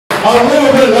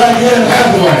like Anne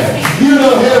Hathaway. You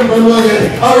know him for looking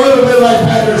a little bit like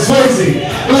Patrick Swayze.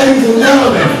 Ladies and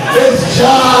gentlemen, it's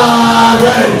John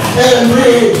Reddick and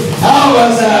Bree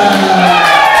Halverson.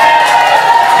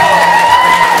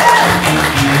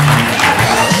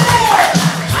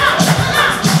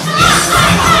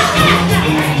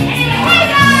 Hey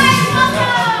guys,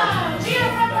 welcome! We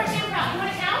are from Porch Improv. You want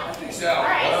to count? I think so. All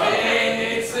right.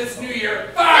 It's New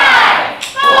Year. 5,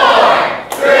 4,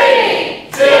 3,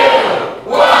 2,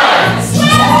 1.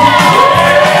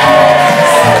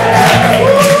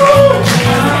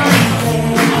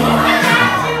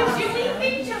 Do we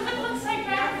think John looks like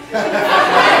that?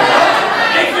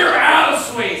 If you're out of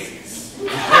Swayze's. You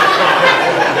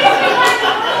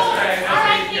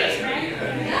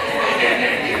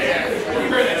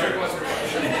heard that trick once or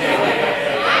twice.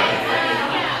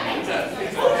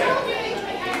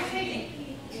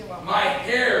 My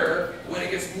hair, when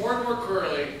it gets more and more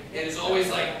curly, it is always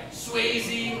like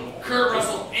Swayze, Kurt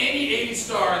Russell, any 80s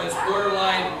star that's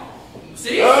borderline.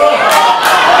 See?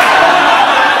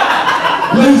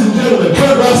 Ladies and gentlemen,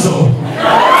 Kurt Russell.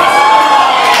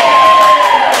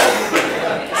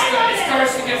 It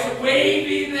starts to get some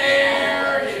wavy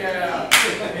there. Yeah.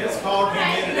 It's called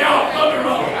humidity. No, nothing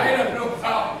wrong. I have no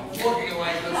problem looking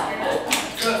like those people.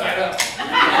 Because I know.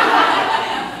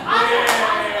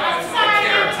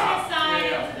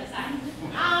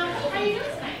 How are you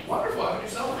doing tonight? Wonderful. How about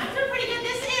yourself? I'm doing pretty good.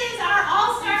 This is our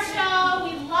all-star show.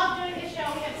 We love doing this show.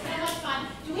 We have so much fun.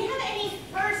 Do we have any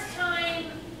first time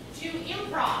to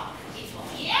improv people?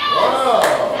 Yes! Wow.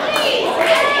 Nice!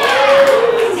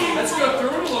 Yay! Let's go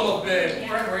through it a little bit.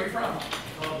 Friend, where are you from?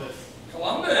 Columbus.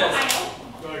 Columbus. Ohio.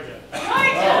 Georgia.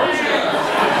 Georgia.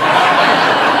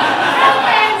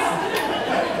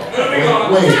 Moving on.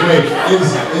 Wait.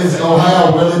 Is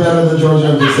Ohio really better than Georgia?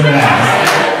 I'm just saying that.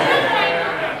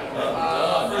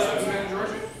 First time spent in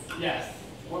Georgia? Yes.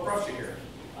 What brought you here?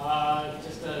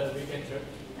 Just a weekend trip.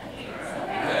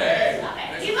 Hey.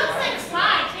 He looks like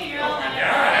Spy, too. You're all like,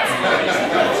 Yeah, absolutely.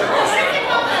 what is it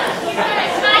called? He's got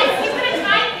a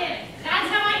tie pin. That's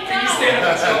how I know. Can you stand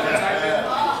up and show up and type in?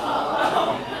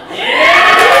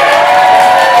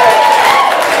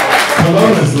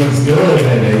 Columbus looks good,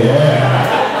 baby.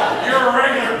 Yeah. You're a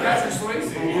regular Patrick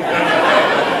Swayze.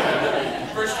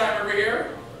 First time over here?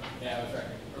 Yeah, that's right.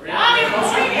 Are you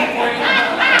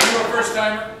a first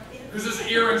timer? Because those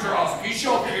earrings are awesome. Can you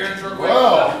show off your earrings real quick?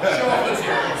 Whoa. Show off those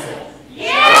earrings.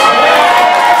 Yeah!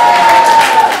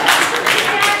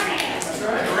 That's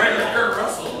right. A regular Kurt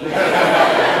Russell.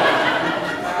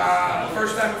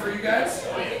 First timer for you guys?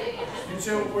 You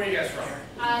two, where are you guys from?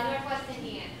 Northwest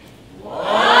Indiana.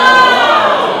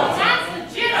 Oh! That's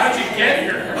legit. How'd you get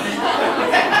here?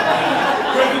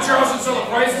 Went to Charleston, saw the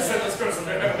prices, said let's go to some.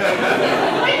 Wait a second,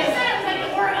 it was like an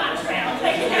Oregon Trail.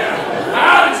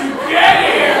 How did you get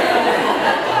here?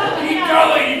 Keep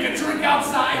going, you can drink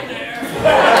outside there.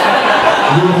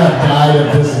 You would have died of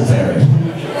dysentery. Do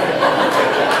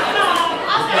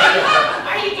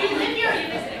you live here or are you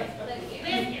visiting? Live here.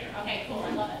 Live here. Okay, cool. I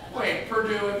love it. Wait,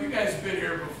 Purdue, have you guys been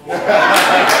here before? Oh,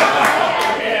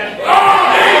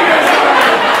 there you guys are.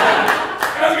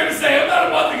 I was going to say, about a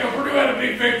month ago, Purdue had a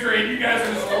big victory, and you guys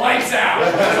are just lights out.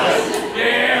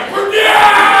 Yeah, Purdue! Yeah,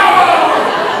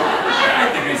 I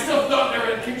think they still thought they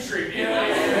were at King Street.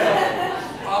 Yeah.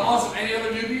 Awesome. Any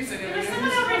other newbies? Any other There's someone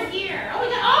newbies? over here. Oh, we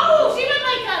got, oh, she went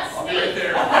like a I'll be snake. right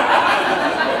there.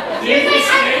 She's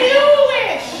like, I'm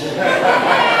newish.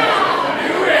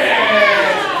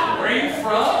 Newish! Where are you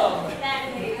from?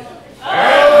 Oh.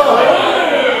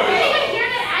 Anyone hear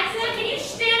that accent? Can you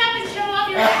stand up and show off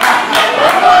your accent?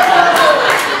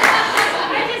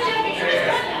 I'm just joking. You're just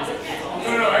done now.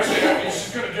 Okay. No, actually,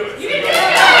 she's going to do it. You can do it.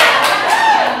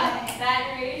 Baton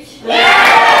Rouge.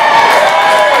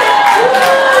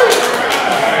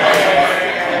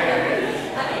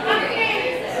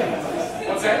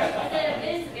 What's that? I've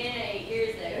been in Savannah 8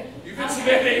 years though. You've been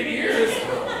Savannah 8 years.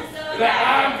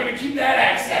 I'm going to keep that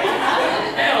accent.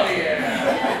 Hell yeah.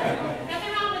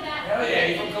 Nothing wrong with that. Hell yeah.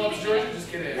 You from Columbus, Georgia? Just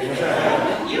kidding.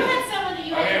 You had someone that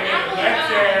you had Okay, an we apple left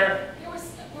eye. there.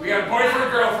 We got a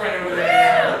boyfriend, girlfriend over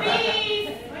there. Beef.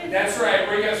 That's right.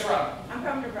 Where are you guys from? I'm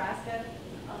from Nebraska.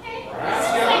 Okay. Nebraska.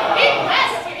 This is like Big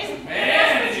West here, isn't it?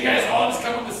 Man, did you guys all just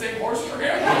come with the same horse for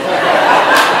here?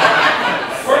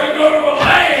 We're going to go to a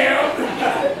land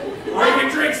where you can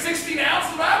drink 16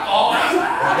 ounces of alcohol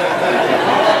outside.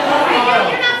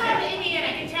 You're not from Indiana,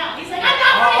 I can tell. He's like, I'm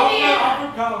not from Indiana. I'm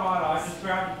from Colorado. I just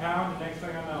grabbed a pound, and next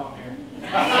thing I know, I'm here.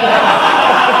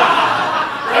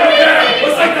 Yeah,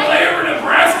 it's like the layer of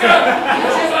Nebraska.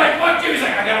 She's like, fuck you. He's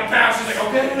like, I got a pound. She's like,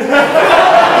 okay.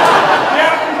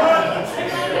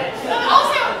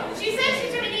 Also, she said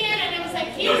she's from Indiana, and it was like,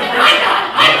 he was like,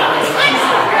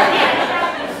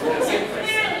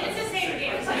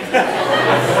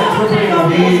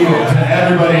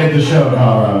 everybody at the show,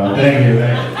 Colorado. Thank you.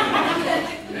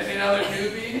 Any other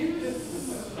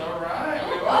newbies? All right.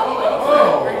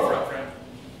 Whoa. Where are you from, friend?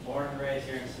 Born and raised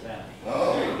here in Savannah.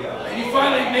 Oh. There you go. And you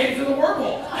finally made it to the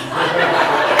wormhole.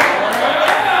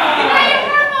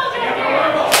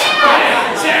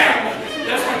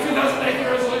 That's my 2019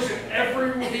 resolution.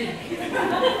 Every week.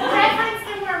 Reference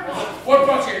the wormhole. What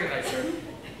brought you here tonight, sir?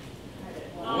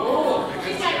 Oh,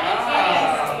 good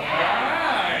job.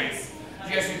 Nice. Did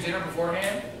you guys do dinner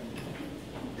beforehand?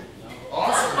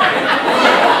 Awesome.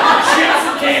 Chips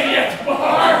and candy at the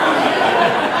bar.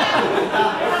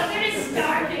 They're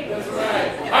starving. That's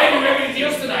right. Hi, do we have any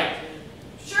deals tonight?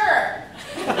 Sure.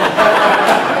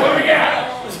 What do we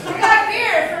got? We got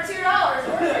beer for $2 or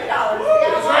 $3.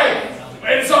 That's right.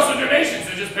 And it's also donations,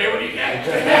 so just pay what you get.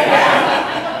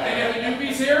 Any other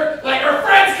newbies here? Like our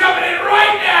friends coming in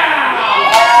right now!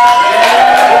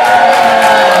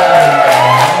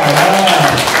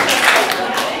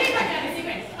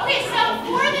 Okay, so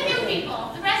for the new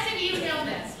people, the rest of you know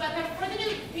this, but for the new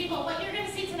people, what you're going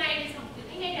to see tonight is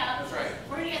completely made up. That's right.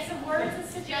 We're going to get some words and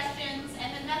suggestions,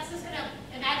 and then that's just going to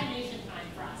imagination time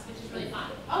for us, which is really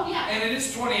fun. Oh, yeah. And it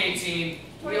is 2018.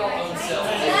 We all own Right. cells.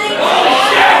 Right.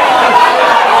 Oh, shit!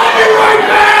 I'll be right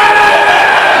back!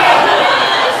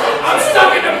 I'm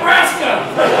stuck in Nebraska!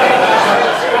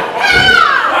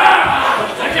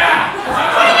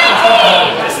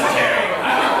 Dysentery.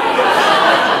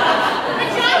 But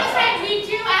John was right, we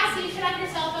do ask that you should have your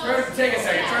cell phones. Take a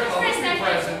second. Turn it Yeah, on. just Let's for a be second.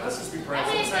 present. Let's just be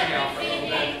present. Let's hang out for a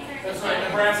little bit. That's right.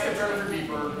 Nebraska, turn it for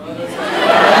beeper.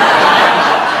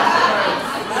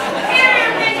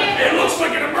 It looks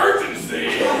like an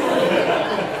emergency.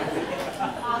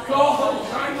 Call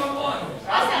 911.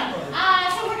 Awesome.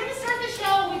 So we're going to start the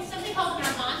show with something called an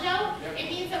Armando. Yep. It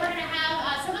means that we're going to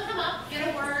have someone come up, get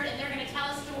a word, and they're going to tell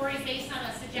us stories based on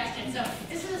a suggestion. So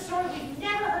this is a story we've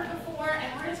never heard before,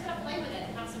 and we're just going to play with it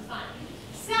and have some fun.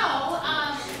 So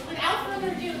without further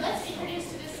ado, let's introduce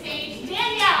to the stage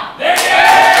Danielle.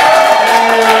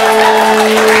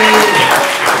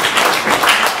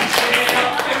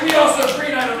 And we also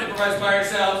not only improvise by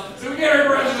ourselves, so we get our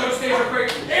improvisers on stage real quick.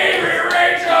 Avery,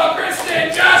 Rachel,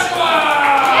 Kristen, Joshua!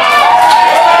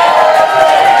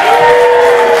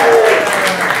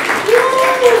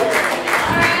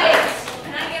 Alright,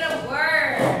 and I get a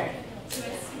word to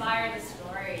inspire the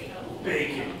story.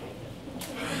 Bacon.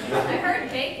 I heard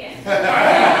bacon.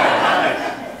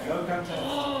 Go contest.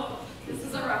 This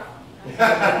is a rough one.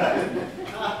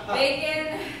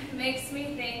 Bacon makes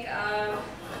me think of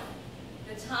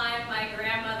the time my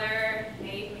grandmother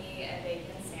made me a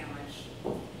bacon sandwich.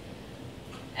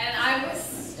 And I was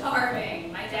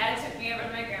starving. My dad took me over to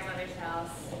my grandmother's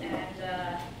house, and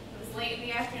it was late in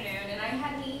the afternoon, and I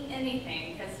hadn't eaten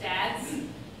anything, because dads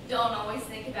don't always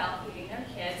think about feeding their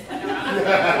kids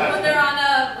when they're on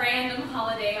a random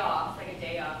holiday off, like a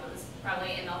day off. It was probably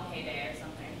MLK Day or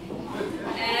something.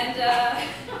 And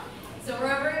so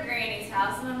we're over at Granny's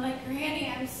house, and I'm like, Granny,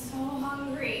 I'm so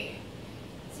hungry.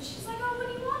 So she's like, oh, what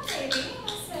do you want, baby? And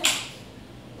I said,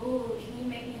 ooh, can you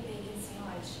make me a bacon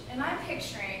sandwich? And I'm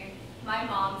picturing my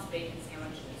mom's bacon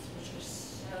sandwiches, which are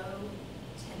so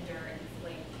tender and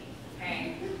flaky, okay?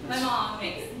 My mom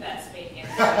makes the best bacon.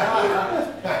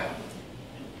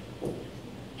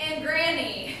 And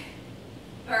Granny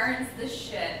burns the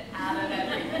shit out of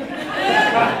everything.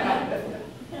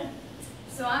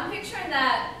 So I'm picturing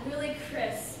that really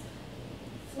crisp,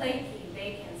 flaky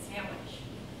bacon sandwich.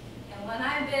 And when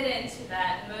I bit into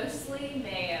that mostly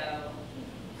mayo,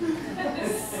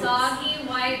 soggy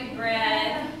white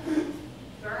bread,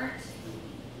 burnt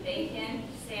bacon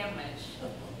sandwich,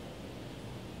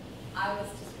 I was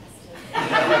disgusted.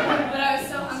 But I was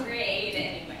so hungry I ate it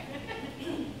anyway.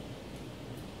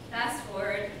 Fast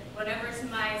forward, whenever to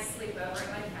my sleepover at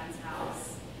my friend's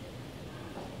house.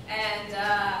 And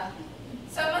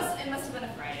so it must have been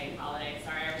a Friday holiday.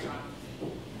 Sorry, I was wrong.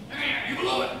 You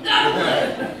blew it.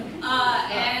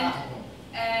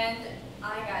 And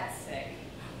I got sick.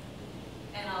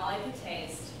 And all I could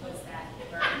taste was that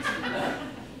burnt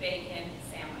bacon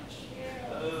sandwich.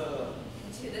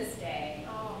 And to this day, I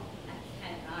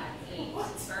cannot eat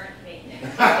burnt bacon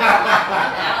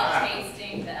without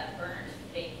tasting that burnt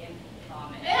bacon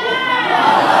vomit.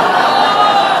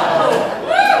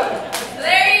 Woo! So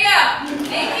there you go.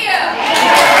 Thank you.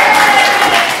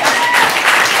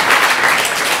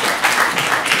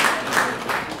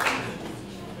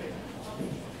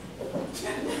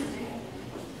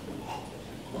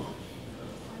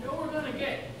 I know we're gonna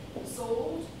get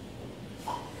sold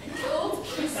and killed,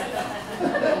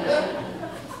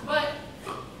 but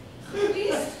at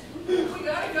least we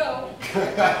gotta go.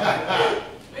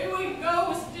 Maybe we can go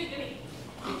with some dignity.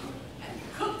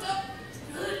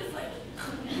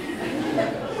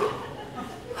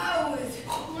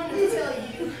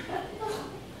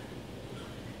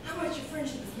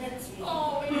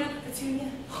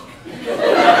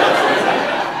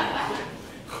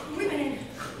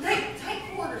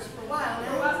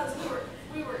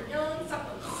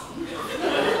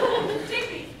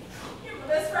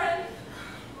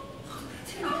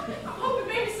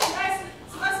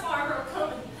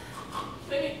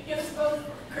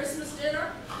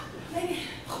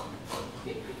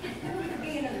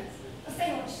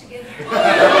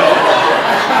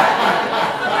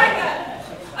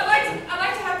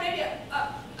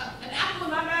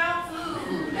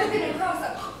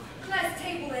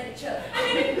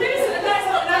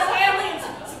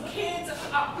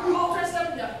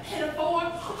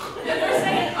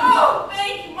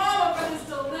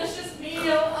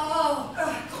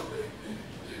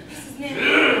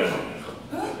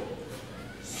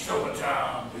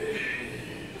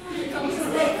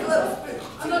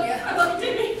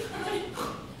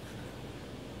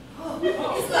 Not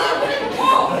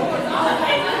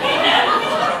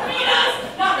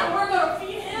that we're gonna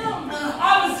feed him.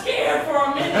 I was scared for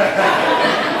a minute.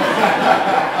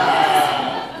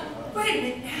 Wait a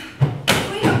minute now.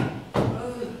 Wait up.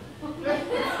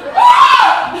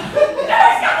 Now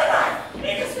he's got the knife. He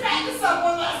can smack us up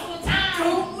one last little time.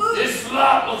 Don't look. This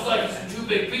slop looks like it's in 2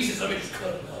 big pieces. Let me just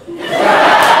cut it up.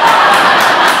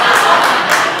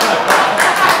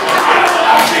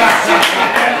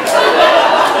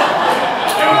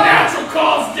 No natural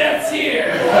cause deaths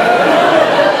here. Oh,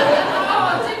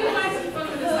 take it nice and fun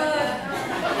with this like that.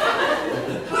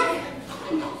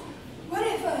 What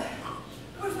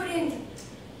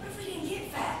if we didn't get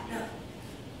fat enough?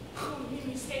 Oh, you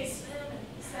mean stay slim and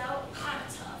sell? Kind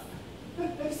of tough.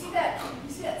 You see that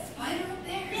spider up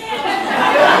there?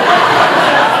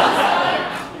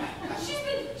 She's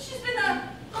been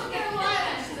looking at a lot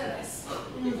and she's a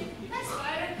nice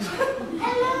spider.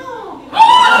 Hello.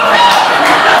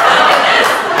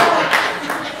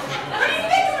 What do you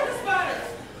think of the spider?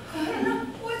 I don't know.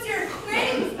 What's your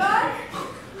name, spider?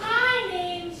 My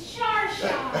name's Shar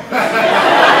Shar.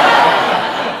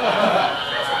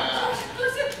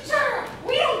 Listen, sure,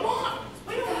 we don't want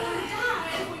to die.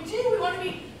 If we do, we want to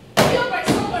be killed by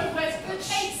someone who has good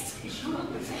taste.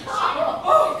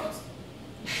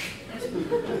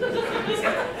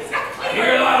 I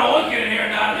hear a lot of looking in here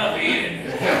and not enough eating.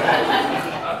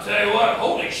 I'll tell you what,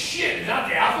 holy shit, is that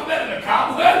the alphabet in the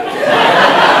cobweb?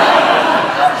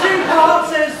 Porch Improv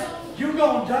says you're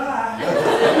gonna die.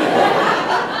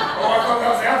 Oh, I thought that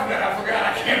was the alphabet. I forgot.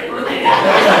 I can't read.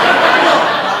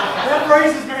 That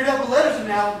phrase is made up of letters in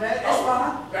the alphabet. It's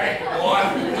fine. Thank one.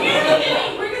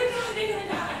 We're gonna die, they're gonna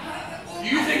die. Do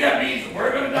you think that means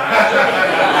we're gonna die?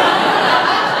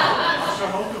 I sure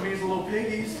hope it means little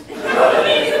piggies.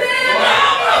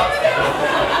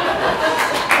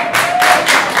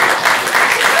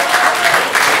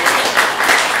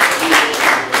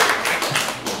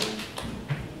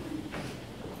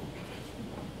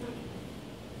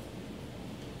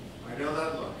 I know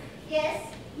that look. Yes,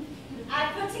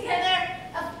 I put together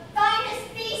a finest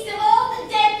feast of all the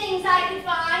dead things I could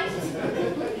find.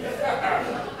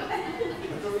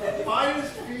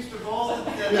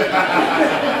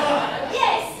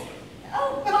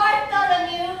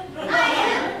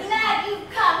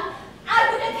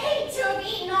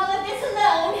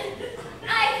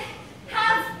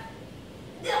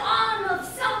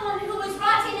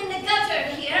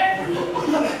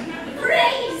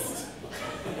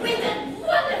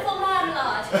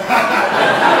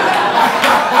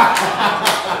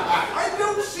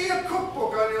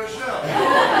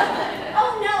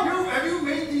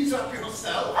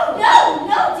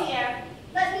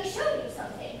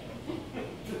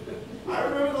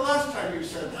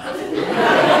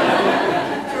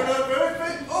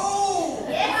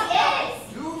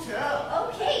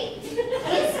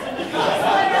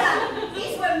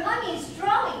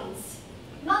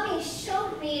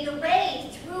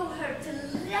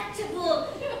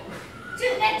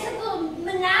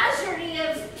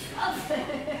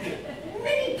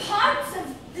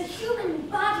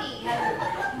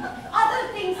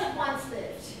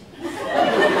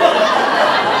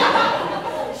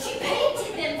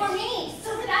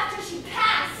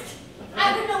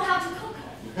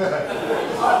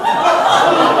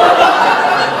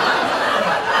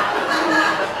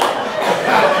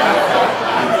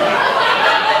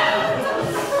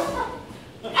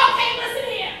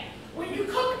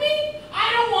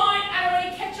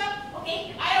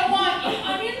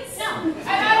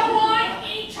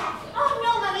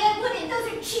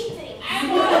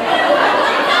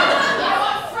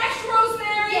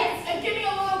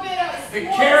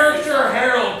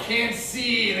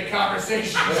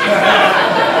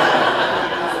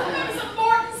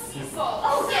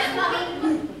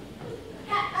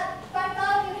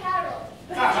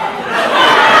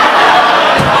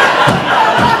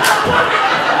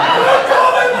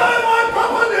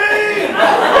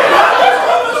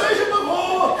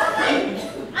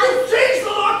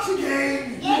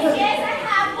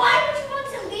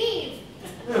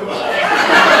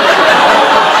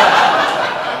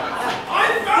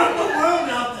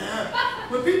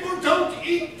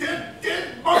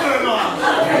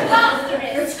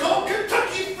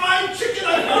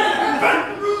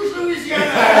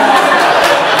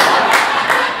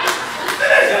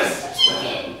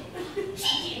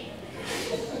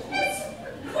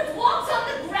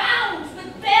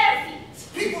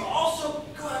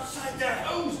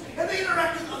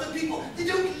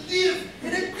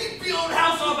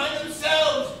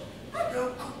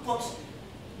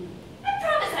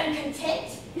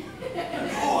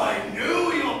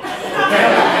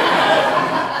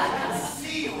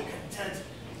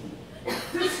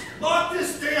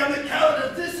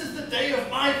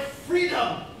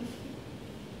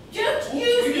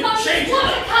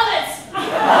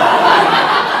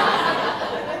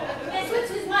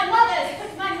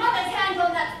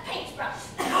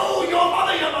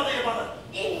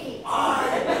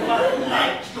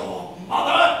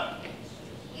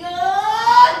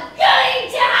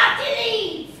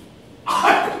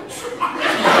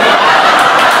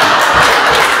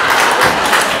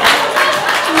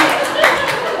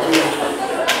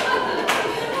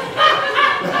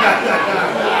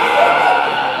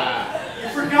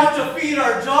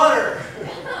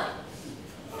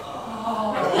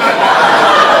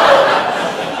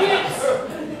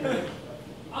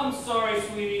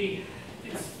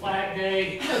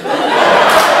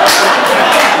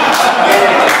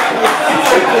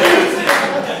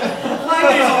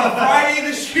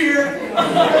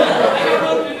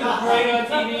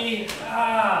 mean,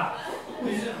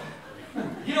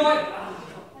 you know what?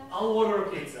 I'll order a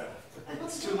pizza.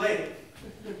 It's too late.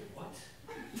 What?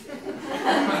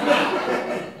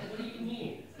 What do you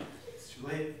mean? It's too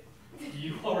late.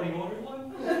 You already ordered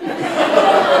one?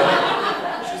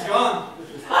 She's gone.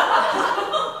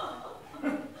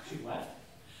 She left?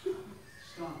 She's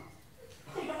gone.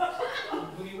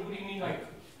 What do you mean, like,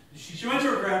 She went to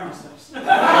her grandma's house.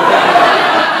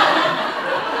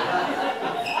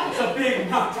 It's a big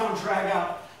knockdown drag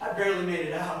out. I barely made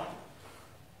it out.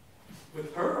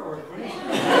 with her or with Grace?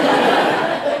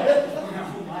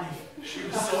 She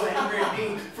was so angry at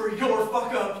me for your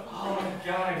fuck up. Oh my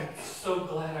God, I'm so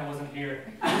glad I wasn't here.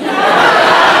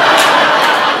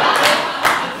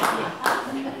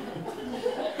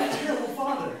 Terrible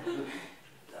father.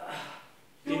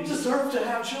 You don't deserve to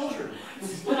have children.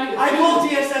 But I called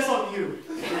DSS on you.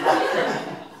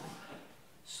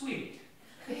 Sweet.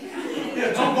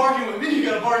 Yeah, don't bargain with me, you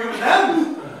gotta bargain with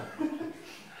them.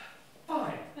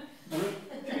 Fine.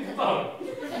 Give me the phone.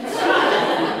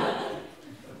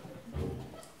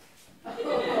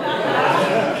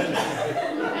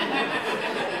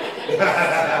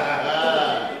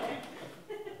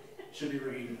 Should be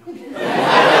ringing.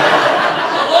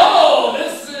 Hello,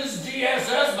 this is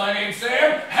DSS. My name's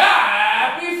Sam.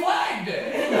 Happy Flag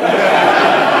Day.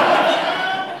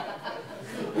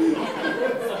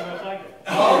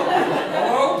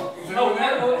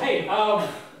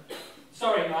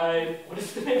 Sorry, what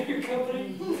is the name of your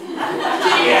company?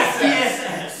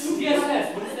 DSS.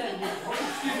 DSS, what is that?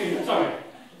 Excuse me, I'm sorry.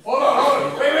 Hold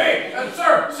on. Wait.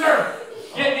 Sir.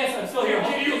 Yes, I'm still here.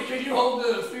 Can you hold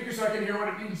the speaker so I can hear what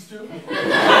it means to?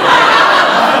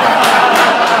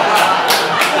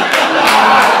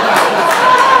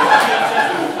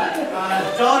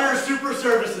 Daughter Super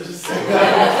Services. This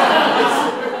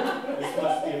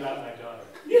must be about my daughter.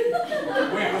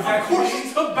 Wait, was that Of course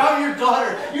it's about your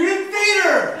daughter. You didn't feed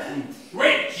her.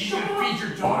 Wait, you didn't feed your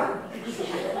daughter?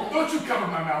 Don't you cover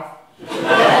my mouth.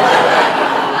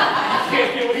 I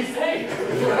can't hear what he's saying.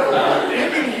 They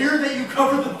can hear that you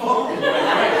covered the phone.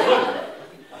 Look,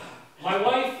 my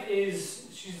wife is,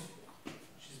 she's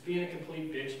being a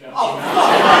complete bitch about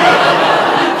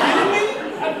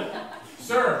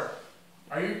Sir,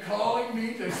 are you calling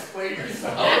me to explain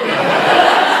yourself?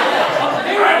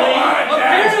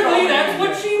 Apparently that's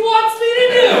what she wants me to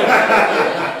do.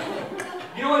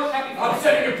 You know what? Happy I'm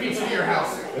sending a pizza to your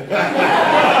house.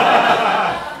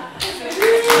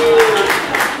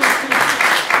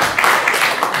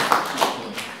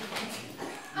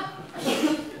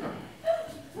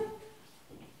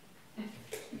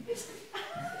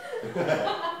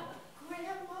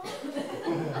 Grandma.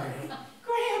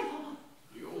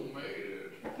 You made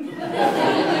it.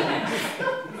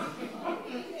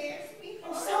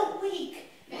 I'm so weak.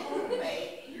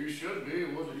 You should be.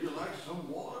 Would you like some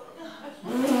water?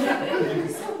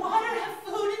 Does the water have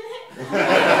food in it?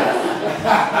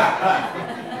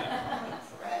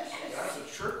 Precious. That's a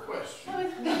trick question. I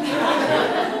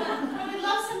would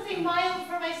love something mild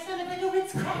for my stomach, like a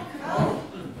Ritz cracker.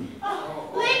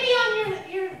 Lay me on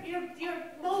your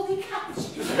moldy couch.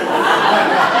 Now,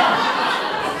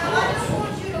 I don't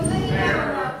want you to lay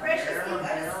down, Precious. You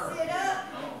gotta sit up.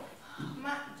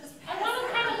 Just I want to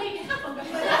kind of lay down.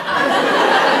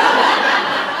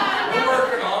 We're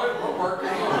working on it.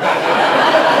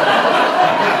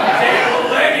 Damn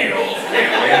millennials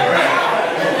can't wait around.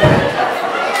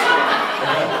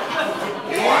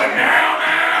 You want it now?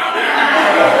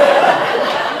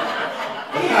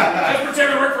 Just pretend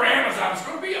we work for Amazon. It's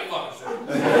going to be a fucking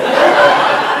thing.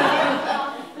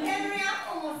 Henry, I'm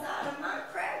almost out of my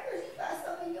crackers. You got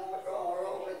some in your drawer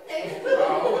over there. I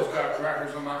always got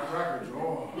crackers on my cracker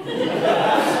drawer. I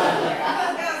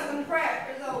got some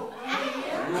crackers over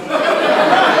here.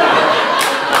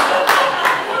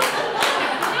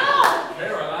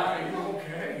 Caroline, are you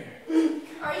okay?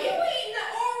 Are you eating the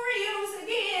Oreos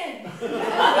again?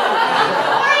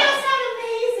 Oreos sound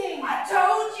amazing. I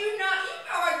told you not. You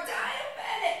are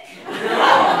diabetic.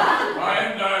 I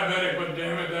am diabetic, but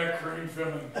damn it, that cream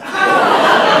filling. I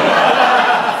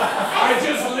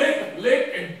just lick,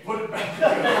 and put it back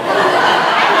together.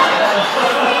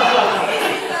 This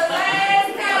is the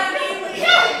last time you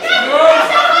eat. No,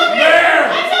 there!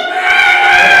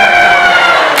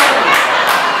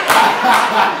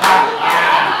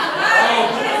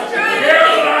 Just trying to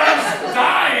Caroline's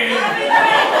dying!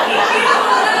 keep you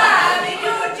alive, and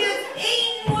you're just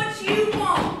eating what you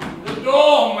want. The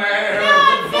door, man! The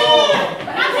door!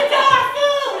 Not the door,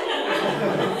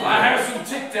 food. I have some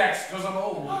Tic Tacs because I'm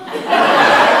old.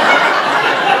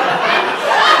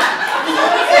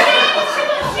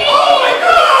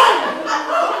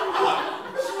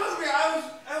 Mr. Busby,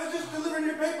 I was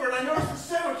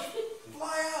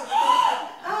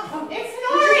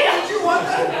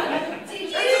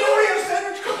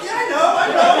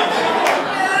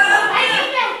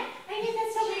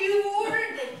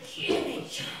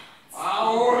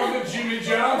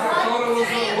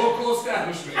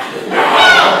me.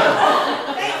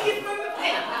 Thank you for the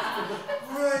paper.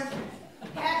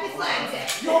 Happy Flag Day.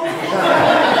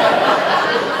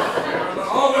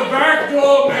 On the back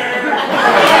door, man.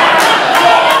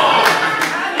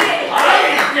 I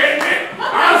ain't getting it. I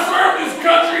served this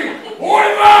country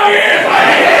 45 years. I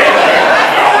ain't getting it.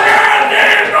 No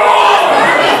goddamn door.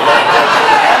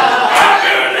 I'm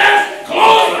doing this.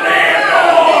 Close the damn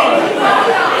door.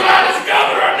 We got to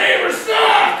discover our neighbor's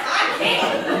stock. I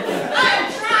can't. I'm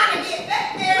trying to get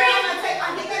back there.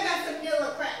 I think I got some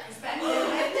Nilla crackers back there.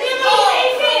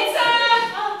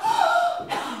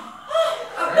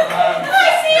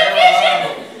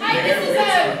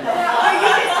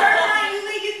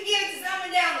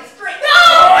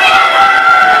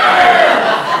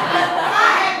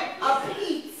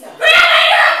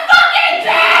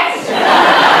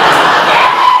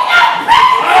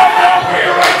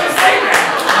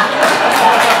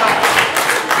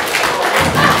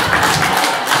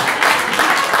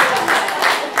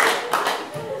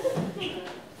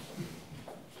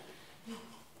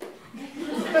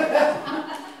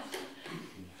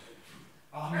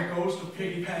 I'm the ghost of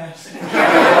Piggy Pass. What's gonna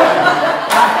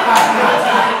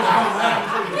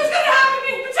happen to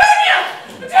me? Petunia!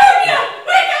 Petunia!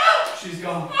 Wake up! She's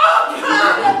gone. Oh,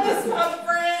 God, I miss my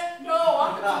friend. No,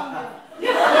 I'm Petunia.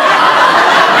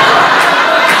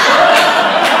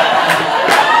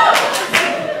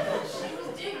 She was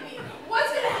digging me.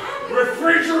 What's gonna happen?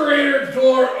 Refrigerator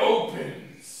door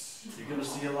opens. You're gonna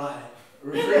see a light.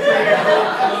 Refrigerator door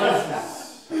closes.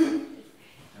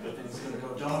 Everything's gonna go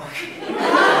dark.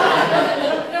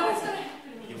 No, what's gonna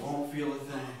happen? You won't feel a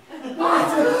thing.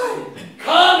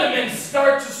 Condiments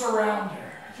start to surround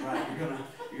her. That's right.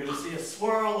 You're gonna see a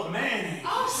swirl of mayonnaise.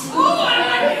 Oh, I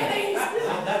like things.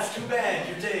 That's too bad.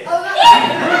 You're dead. Oh, look.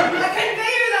 A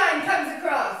conveyor line comes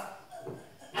across.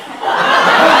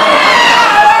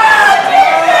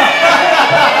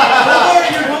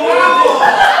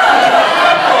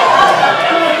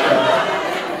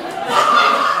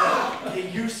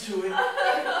 Get used to it,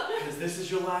 because this is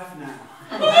your life now.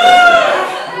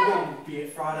 You're gonna be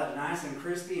fried up nice and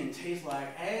crispy and taste like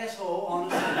asshole on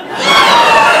the side.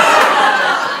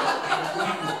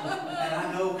 And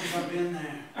I know because I've been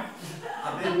there.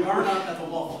 I've been burned up at the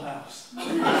Waffle House. Look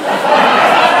at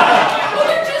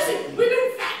Jesse. We've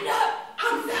been fattened up.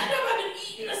 I'm fattened up. I've been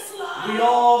eating a slime. We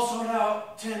all sort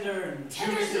out tender and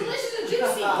Tender, juicy. delicious, and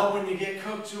juicy. But when you get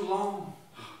cooked too long,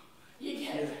 You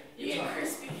get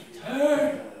crispy.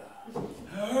 Hey!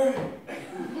 Hey!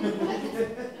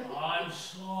 I'm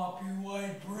sloppy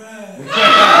white bread. No!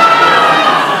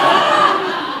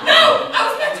 I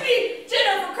was meant to be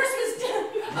dinner for Christmas dinner.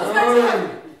 I was meant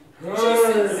to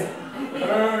have Jesus.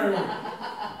 Hey!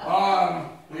 On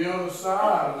the other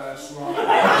side of that slime.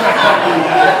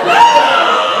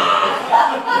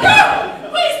 No!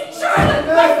 Please, Charlotte!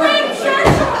 My friend,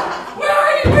 Charlotte! Where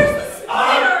are you? Where's the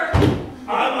spider?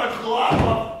 I'm a glop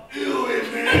of ooey,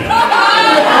 man.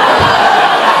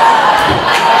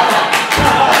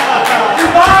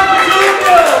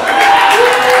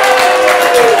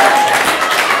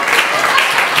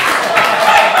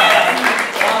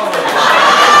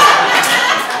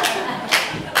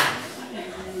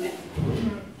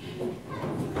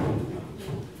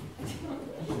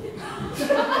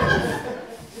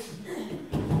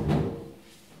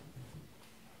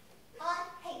 I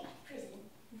hate prison.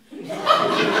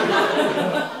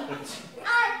 I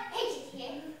hate it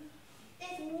here.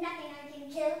 There's nothing I can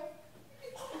kill.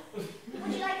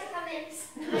 Would you like to come in?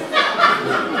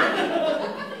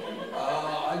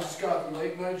 I just got the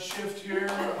late night shift here.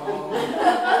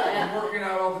 I'm working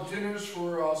out all the dinners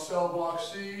for cell block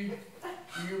C. Do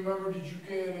you remember, did you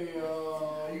get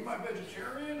a, you my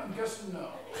vegetarian? I'm guessing no.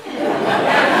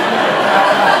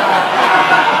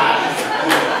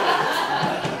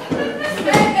 I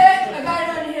got it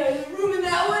on here. Is there room in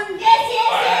that one?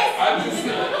 Yes. I'm just,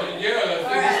 yeah, I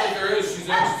think it's like there is. She's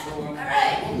anxious for one. All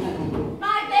right.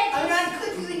 My bed. I'm not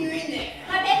click you when you're in there.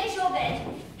 My bed is your bed.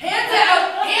 Hands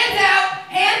out! Hands out!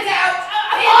 Hands out!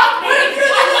 Put him through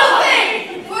the little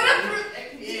thing! Put him through...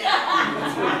 Yeah.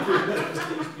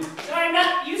 So I'm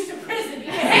not used to prison.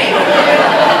 Hey!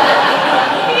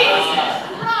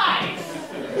 Jesus Christ!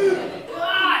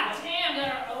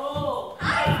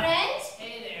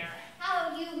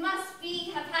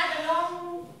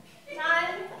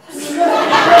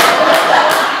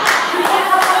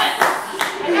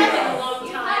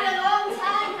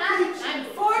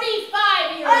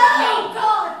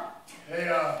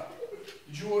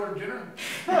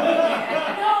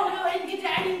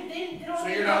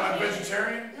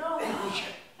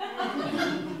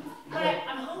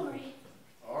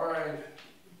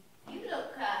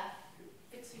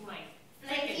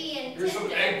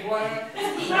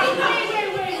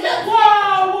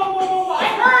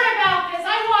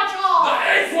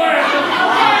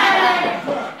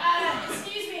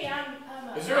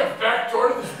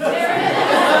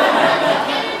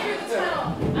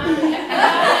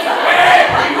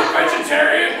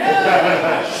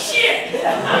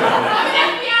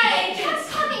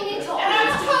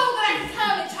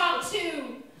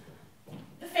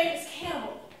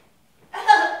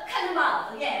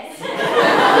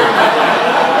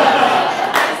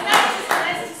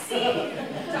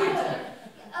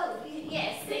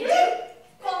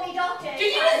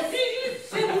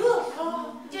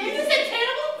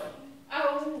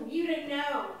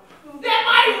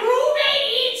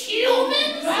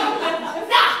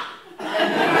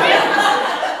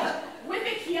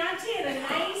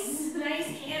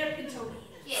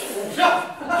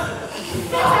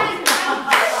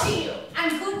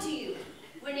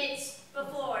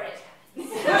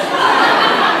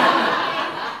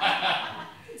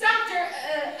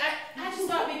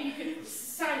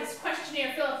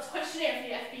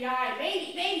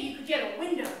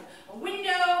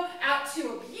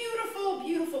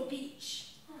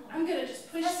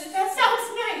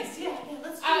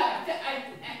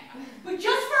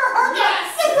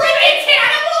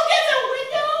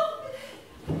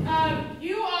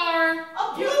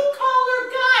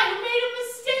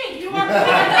 You are putting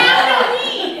a pound of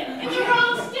weed in the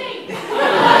wrong state.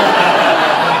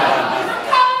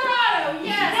 Colorado,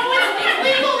 yes. No, it's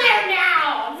legal there now.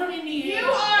 I'm from Indiana. You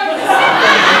are.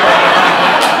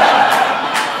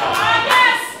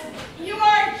 Yes, you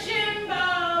are Jim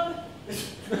Bob.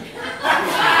 Yes,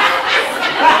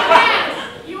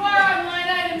 you are on line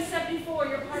item 74.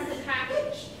 You're part of the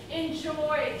package.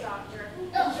 Enjoy, doctor.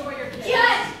 Enjoy your day.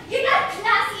 Judge, you're not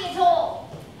classy at all.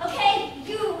 Okay?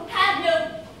 You have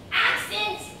no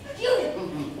accent. You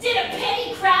did a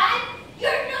petty crime.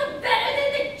 You're no better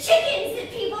than the chickens that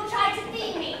people try to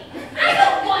feed me. I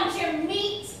don't want your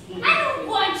meat. I don't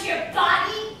want your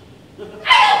body.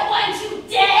 I don't want you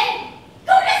dead.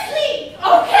 Go to sleep.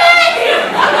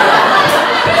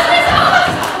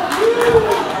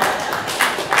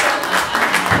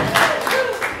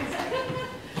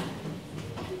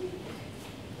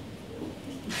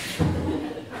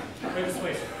 Right this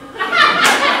way, sir.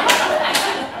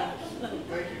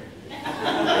 Thank you.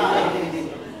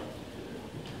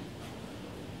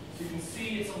 You can see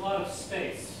it's a lot of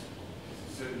space.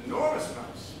 It's an enormous amount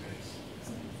of space.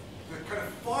 They're kind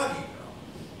of foggy,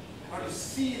 though. Hard to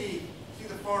see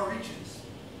the far reaches.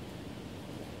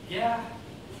 Yeah.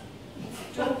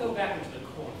 Don't go back into the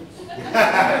corners.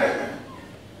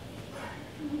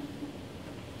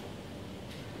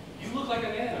 You look like a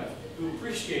man who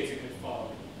appreciates a good fog.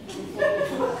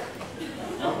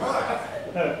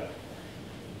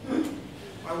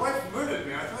 My wife murdered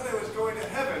me. I thought I was going to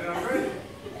heaven, and I'm ready.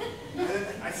 And then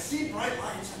I see bright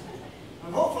lights.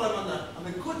 I'm hopeful I'm on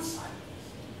the good side of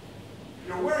this.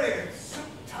 You're wearing a suit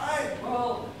tie.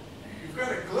 Well, You've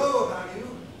got a glow about you.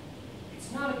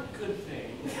 it's not a good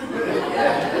thing.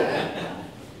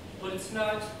 But it's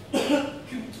not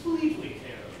completely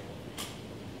terrible.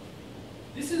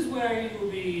 This is where you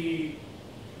will be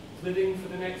living for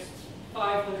the next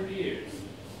 500 years.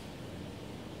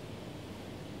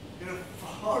 In a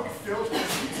fog-filled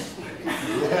space.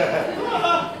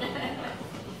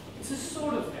 It's a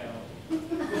sort of hell.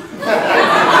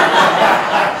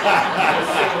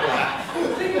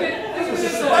 Think of it It's a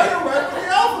as spider web with the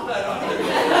alphabet on it.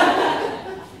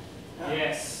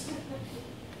 Yes.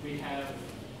 We have.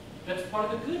 That's part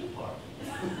of the good part.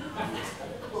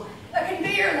 A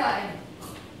conveyor line.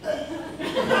 That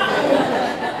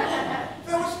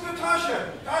was Natasha.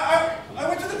 I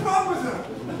went to the prom with her.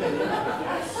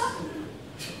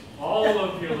 All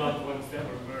of your loved ones that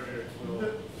were murdered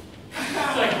will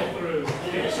cycle through.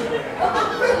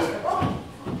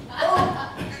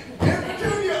 Aunt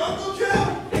Petunia, Uncle Jim.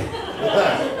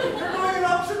 They're going in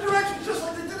opposite directions, just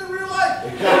like they did in real life.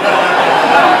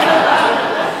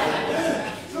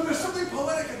 So there's something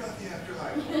poetic about the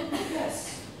afterlife.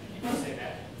 Yes. You can say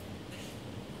that.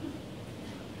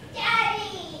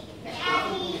 Daddy!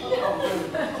 Daddy!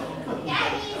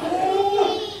 Daddy!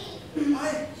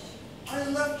 I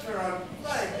left her on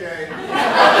Flag Day.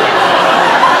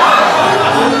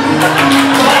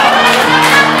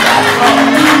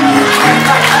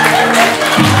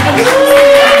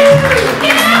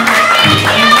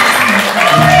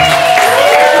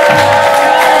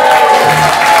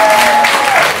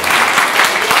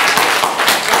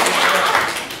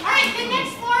 All right, the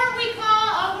next form we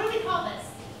call, what do we call this?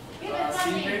 We have a fun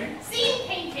Scene name. painting? Scene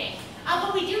painting.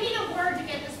 But we do need a word to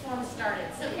get this form started.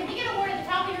 So can we get a word at the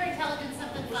top of your intelligence,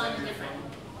 something fun and different?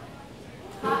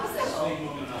 Popsicle.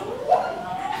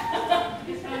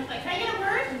 Can I get a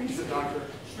word? He's a doctor.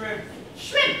 Shrimp.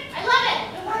 Shrimp. I love it.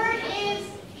 The word is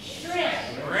shrimp.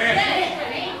 Shrimp.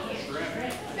 Thank you.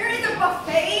 Shrimp. There is a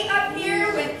buffet up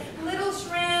here with little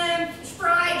shrimp,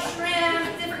 fried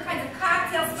shrimp, different kinds of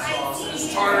cocktail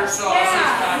spices. Tartar sauces,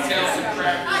 Yeah. cocktails, and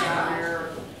crackers Yeah. out here.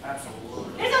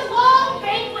 Absolutely. There's a long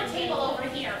banquet table over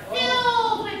here,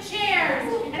 filled with chairs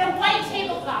and a white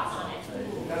tablecloth on it.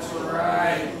 That's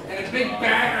right. And a big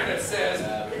banner that says,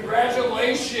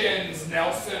 "Congratulations,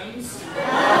 Nelsons."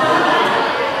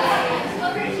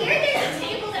 Over here, there's a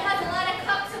table that has a lot of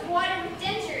cups of water with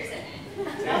dentures in it.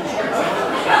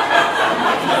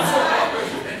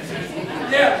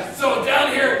 Yeah, so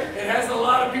down here, it has a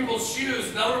lot of people's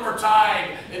shoes. None of them are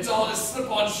tied. It's all just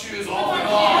slip-on shoes, off and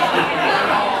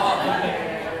on.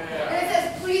 And it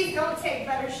says, please don't take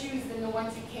better shoes than the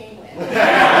ones you came with.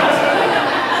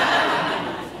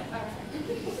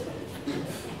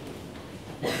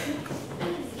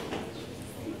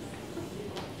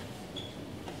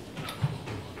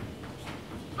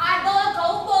 I will go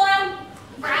for him,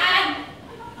 Brad.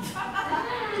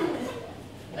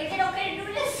 Is it okay to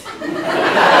do this?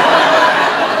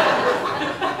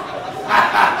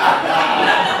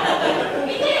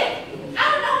 We did it.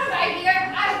 Out of nowhere right here,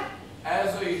 I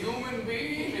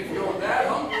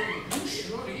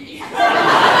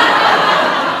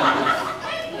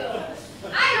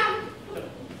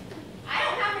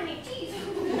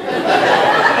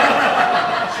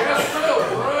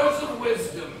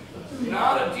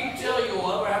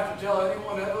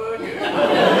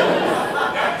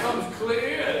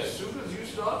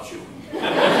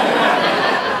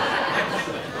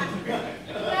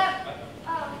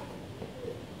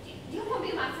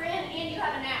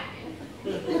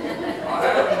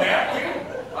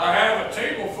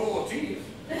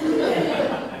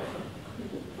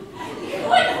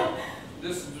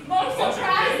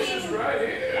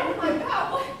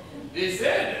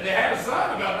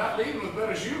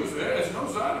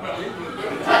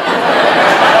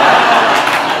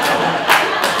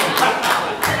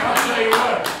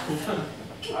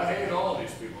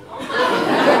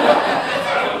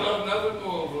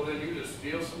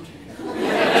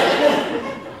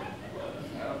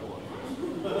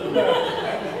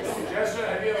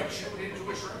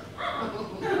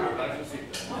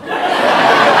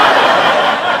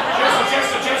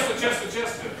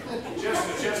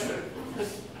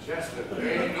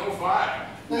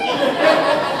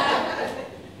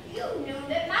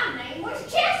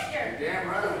damn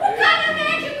right. What kind of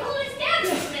magical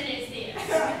establishment is this?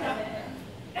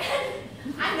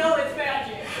 I know it's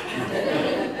magic.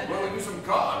 Well, we do some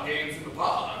card games in the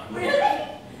park. Really?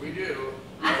 We do.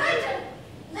 I'd like to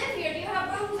live here. Do you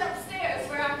have rooms upstairs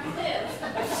where I can live?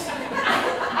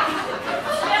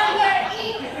 Down there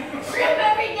eat shrimp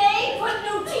every day, put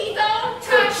new teeth on?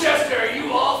 Chester,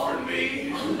 you offered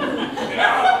me an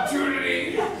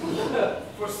opportunity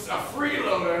for a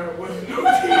freeloader with no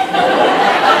teeth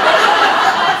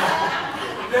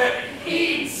that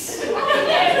eats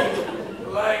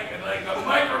like the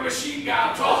micro machine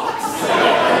guy talks.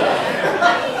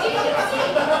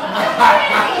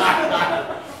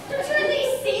 Don't you at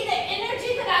least see the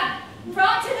energy that I've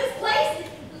brought to this place?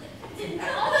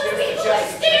 All those people are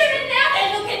staring now,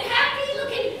 they're looking happy,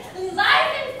 looking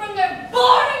enlivened from their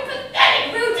boring,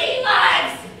 pathetic, routine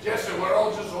lives. Jester, we're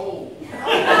all just old. No,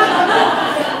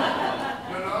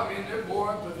 I mean, they're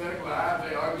boring, pathetic lives.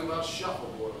 They argue about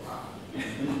shuffleboard a lot.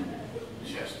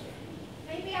 Jester,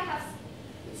 Maybe I have,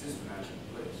 this is a magical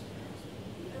place.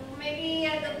 maybe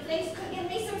the place could give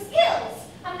me some skills.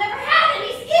 I've never had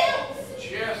any skills.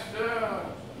 Chester,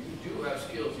 you do have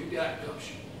skills. You got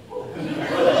gumption. You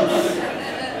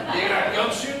got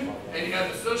gumption, and you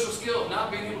have the social skill of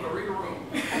not being able to read a room.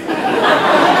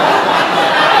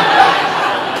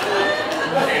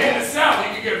 And in the South,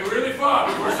 you can get really far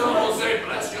before someone will say,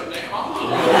 bless your damn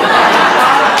arm.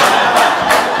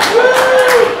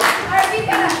 Alright, we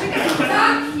got a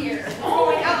dock here.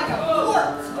 Going out like a port.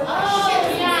 Oh,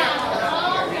 yeah.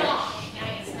 Oh, gosh.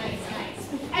 Nice.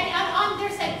 And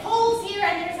there's like poles here,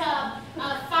 and there's a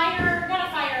fire, not a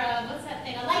fire, what's that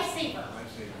thing? A lifesaver.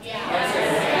 Yeah.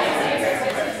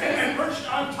 And perched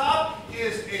on top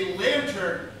is a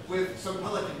lantern with some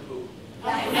pelican poop.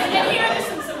 And then here there's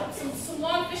some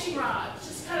long fishing rods,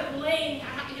 just kind of laying,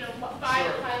 by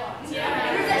the pylons. And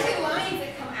there's actually lines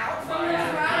that come out from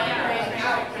those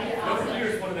rods. Over here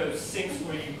is one of those sinks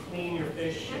where you clean your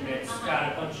fish, and it's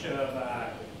got a bunch of,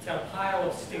 it's got a pile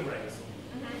of stingrays.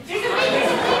 There's a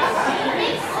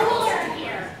big cooler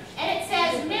here, and it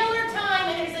says Miller time,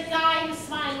 and there's a guy who's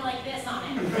smiling like this on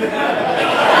it. This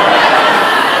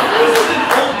is an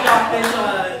old dock.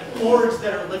 There's boards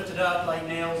that are lifted up like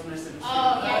nails missing.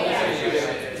 Oh, yeah.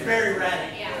 It's very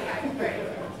ratty. Yeah, great.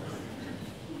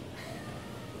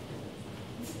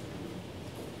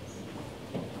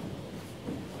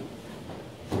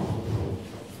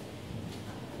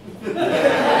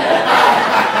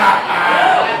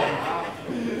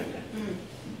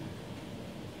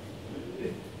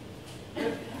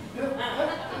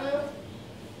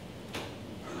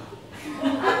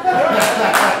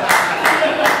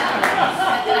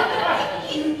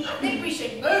 I think we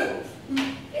should move.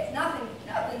 There's nothing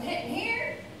hitting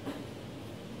here.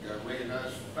 Got me a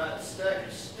nice fat stack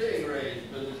of stingrays,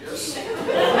 but just I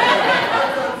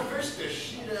fished the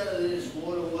shit out of this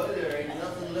waterway. There ain't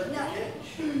nothing left to catch.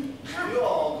 You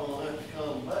all gonna have to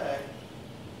come back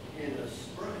in the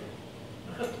spring.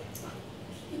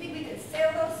 You think we could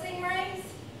sell those stingrays?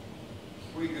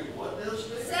 We could what those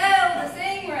things? Sell the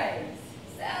stingrays.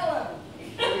 Sell them.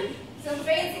 Some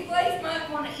fancy place might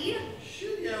want to eat them.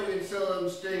 Shit, yeah, we can sell them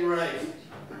stingrays.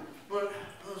 But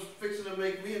I was fixing to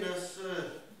make me a nice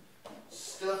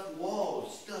stuffed wall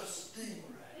of stuffed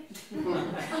stingrays.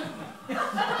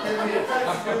 Have me a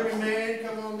nice dirty man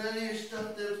come on down here and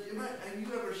stuff those. Have you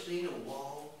ever seen a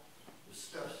wall of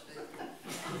stuffed stingrays?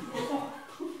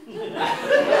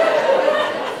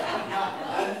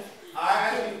 I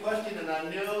asked you a question and I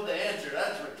know the answer.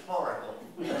 That's rhetorical.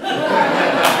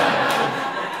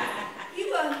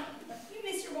 You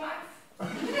miss your wife?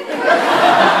 Because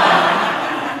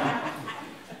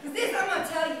this, I'm going to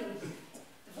tell you,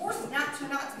 divorce is not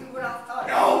turned out to be what I thought it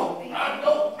No, would be. I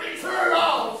don't beat her at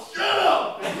all. Shut up.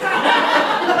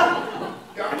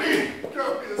 Got me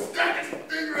a stack of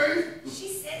stingrays. She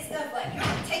said stuff like, "You're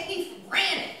going to take me for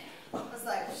granted." I was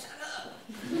like, shut up.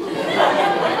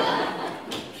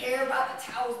 Care about the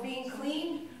towels being clean?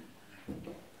 I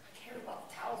care about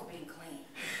the towels being clean.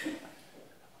 I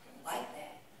don't like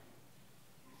that.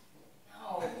 No.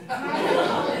 Damn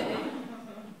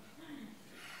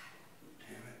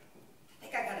it. I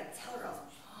think I gotta tell her I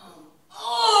was wrong.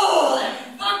 Oh, that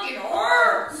fucking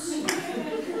hurts!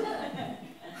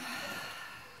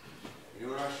 You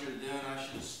know what I should have done? I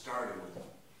should have started with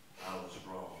I was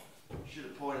wrong. Should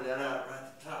have pointed that out right at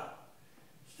the top.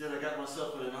 Instead, I got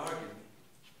myself in an argument.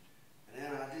 And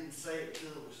then I didn't say it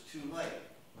until it was too late.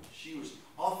 She was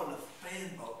off on a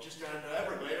fan boat just down the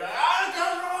Everglades. I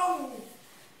got wrong!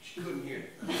 She couldn't hear it.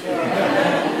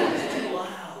 It's too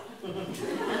loud. I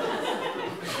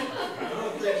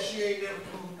don't think she ain't never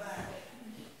coming back.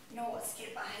 You know what,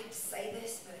 Skip? I hate to say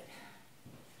this, but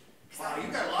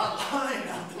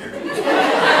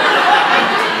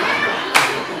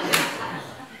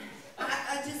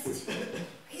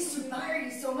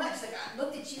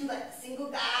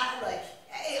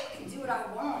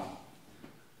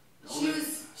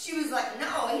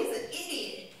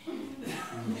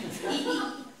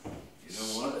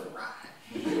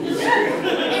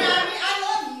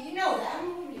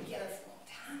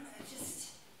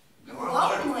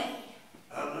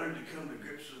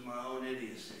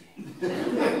idiocy.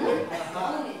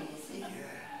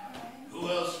 Who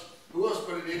else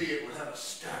but an idiot would have a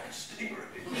stack of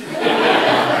stingrays?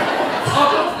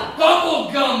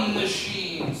 Bubble gum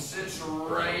machine sits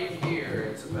right here.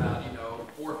 It's about,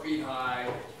 4 feet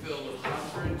high, filled with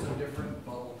hundreds of different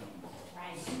bubble gum balls.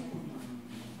 Right.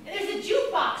 And there's a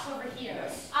jukebox over here,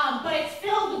 but it's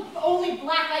filled with only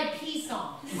Black Eyed Peas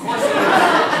songs. Of course it is.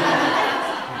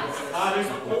 There's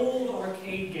an old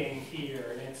arcade game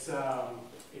here, and it's the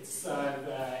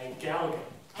Galaga.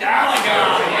 Galaga,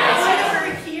 yes. Right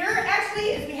over here, actually,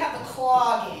 is we have the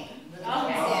claw game.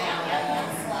 Okay.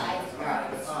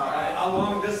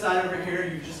 Along this side over here,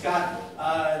 you've just got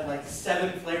like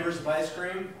 7 flavors of ice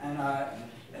cream, and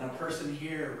a person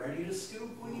here ready to scoop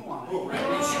when you want it.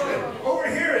 Over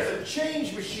here is a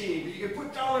change machine that you can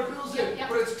put dollar bills in,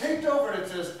 but it's taped over and it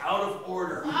says out of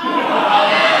order. You're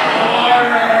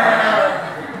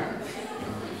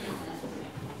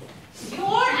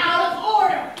out of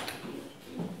order.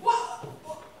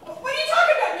 What are you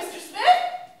talking about, Mr. Smith?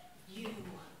 You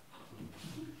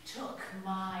took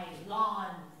my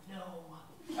lawn gnome.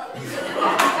 Out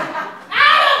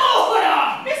of order!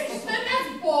 Mr. Smith, that's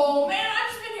bull, man. I've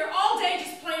just been here all day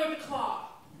just playing with the claw.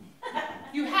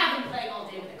 You haven't played all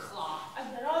day with a claw. I've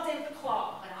been all day with the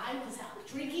claw. But I was out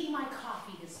drinking my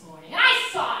coffee this morning. I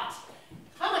saw it.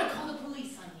 I'm gonna call the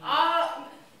police on you.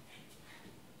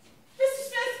 Mr.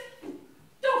 Smith,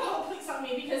 don't call the police on me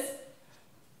because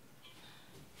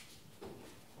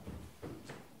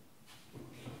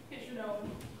you know.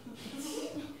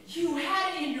 You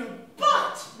had it in your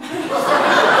butt.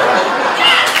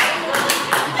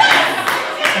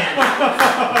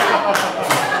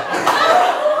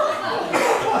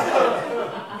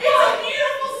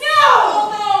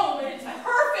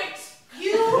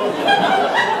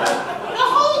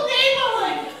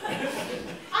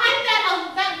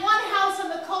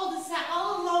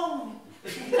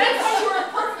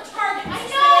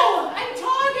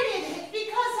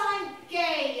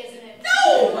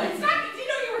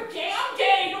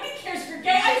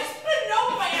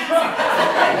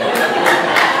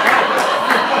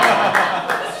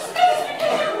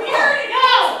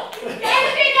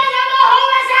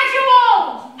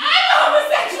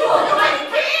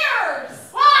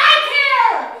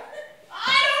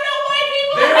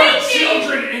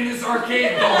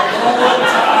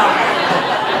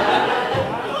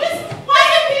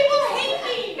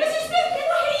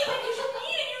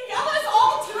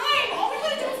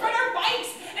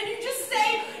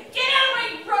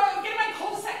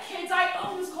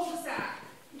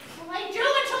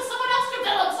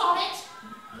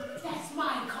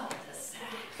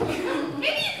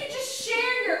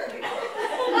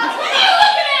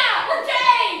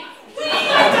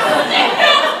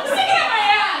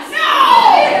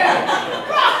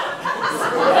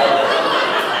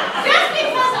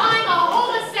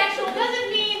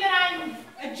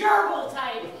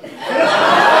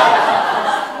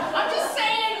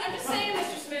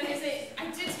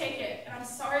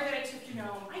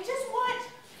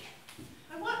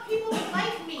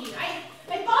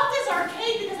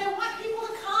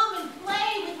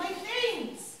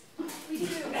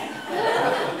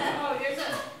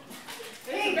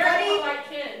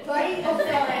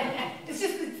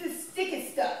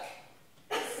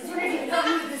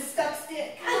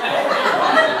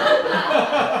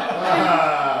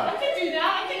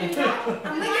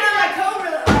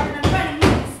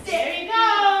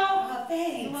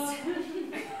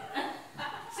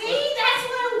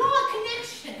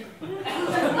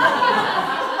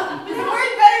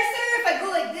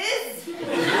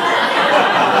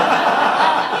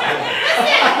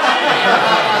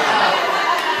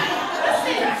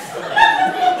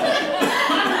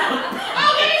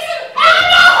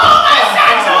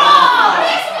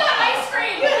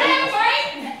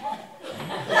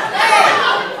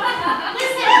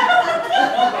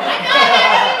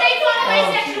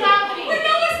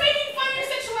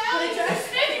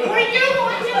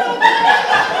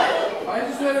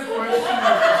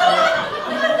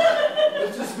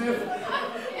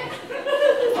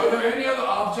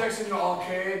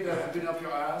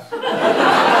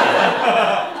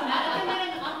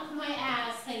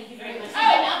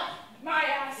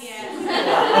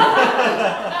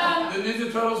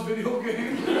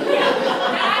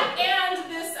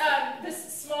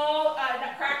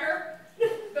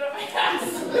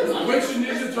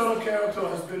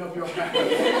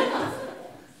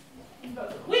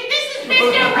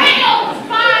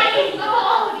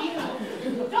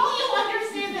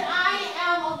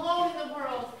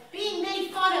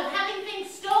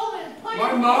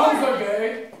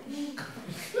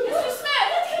 Mr.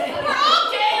 Smith, we're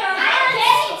all gay in our hearts. I'm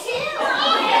gay too. We're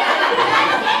all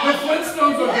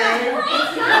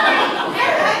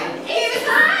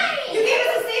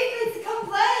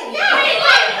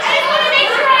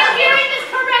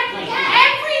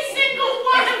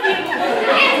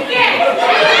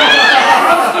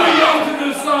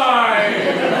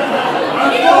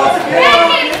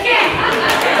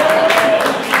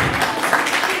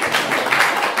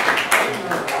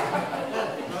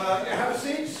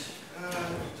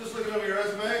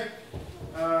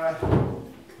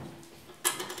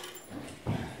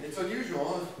It's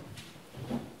unusual.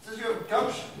 It says you have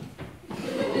gumption.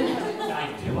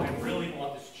 I do. I really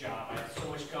want this job. I have so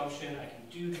much gumption. I can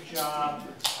do the job.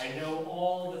 I know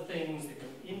all the things that go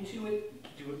into it,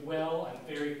 do it well. I'm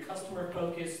very customer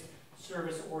focused,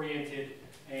 service oriented,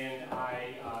 and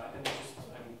I'm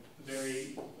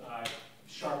very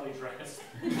sharply dressed.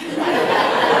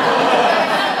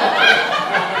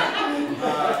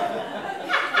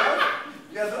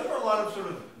 Yeah, those are a lot of sort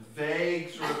of vague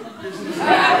sort of business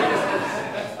ideas.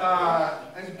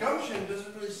 And gumption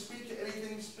doesn't really speak to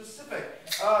anything specific.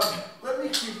 Let me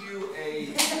give you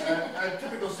a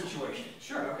typical situation.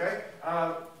 Sure. Okay?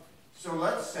 So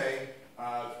let's say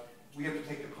we have to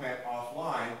take the plant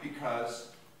offline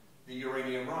because the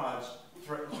uranium rods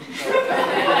threaten to go over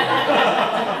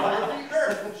the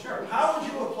earth. Sure. How would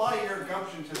you apply your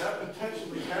gumption to that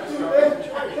potentially catastrophic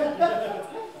situation?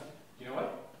 You know what?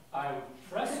 I would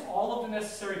press all of the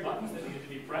necessary buttons that needed to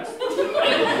be pressed.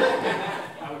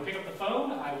 I would pick up the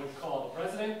phone. I would call the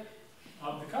president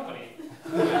of the company.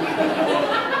 And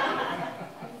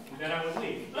then I would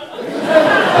leave.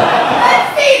 Let's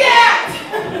see that!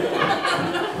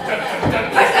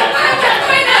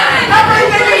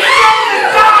 Everything is shut down!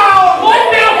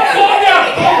 Calm down! Calm down!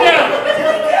 Calm down!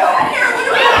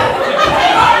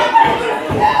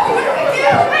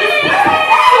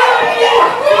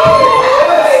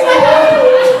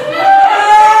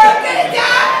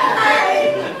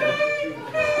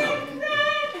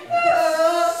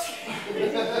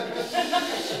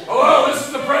 Hello, this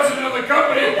is the president of the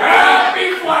company.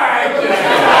 Happy Flag Day!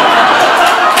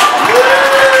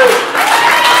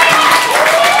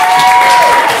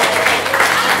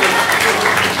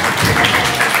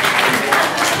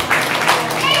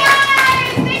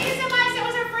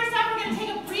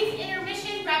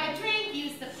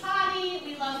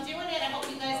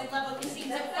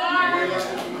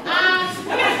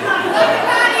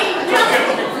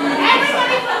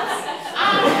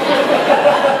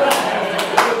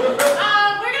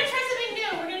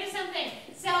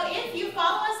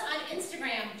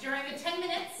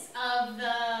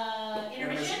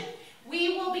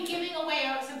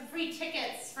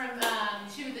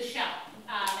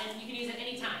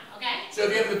 So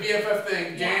if you have the BFF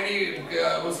thing, Danny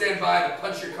will stand by to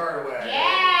punch your card away.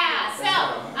 Yeah. So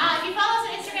if you follow us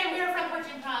on Instagram, we are from Porch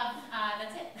Improv.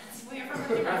 That's it. We are from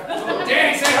Porch Improv.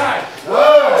 Danny, say hi.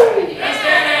 Hi. That's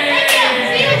Danny. Thank you.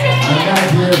 See you in 2 I'm not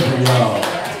here for y'all.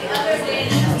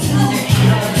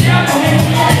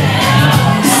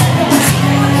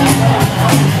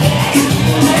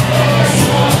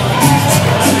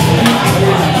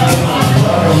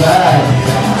 Welcome back.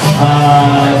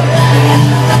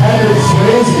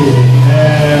 Swayze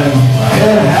and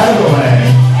Anne Hathaway.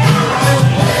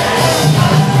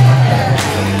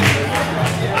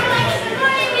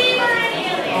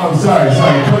 Oh, I'm sorry.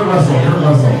 Kurt Russell.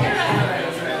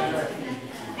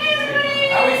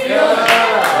 How we feeling?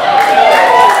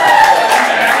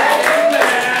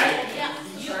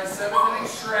 Try 7-inning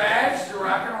stretch to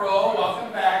rock and roll.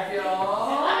 Welcome back,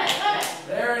 y'all.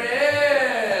 There it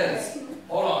is.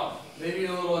 Hold on. Maybe need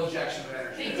a little injection of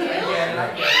energy. I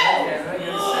get it.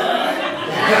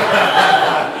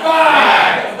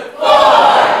 5,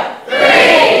 4,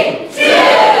 3,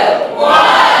 2, 1.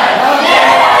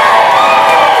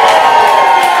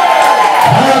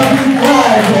 Happy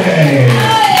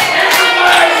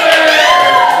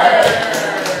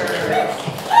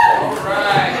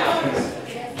Friday. Alright.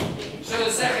 So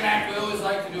the second act, we always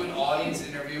like to do an audience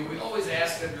interview. We always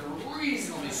ask them to be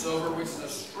reasonably sober, which is a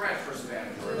stretch for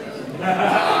Savannah, Georgia.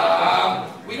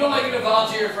 We don't like you to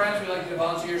volunteer your friends, we like you to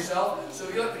volunteer yourself. So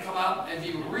if you'd like to come out and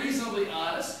be reasonably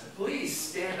honest, please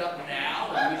stand up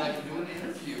now and we'd like to do an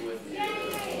interview with you.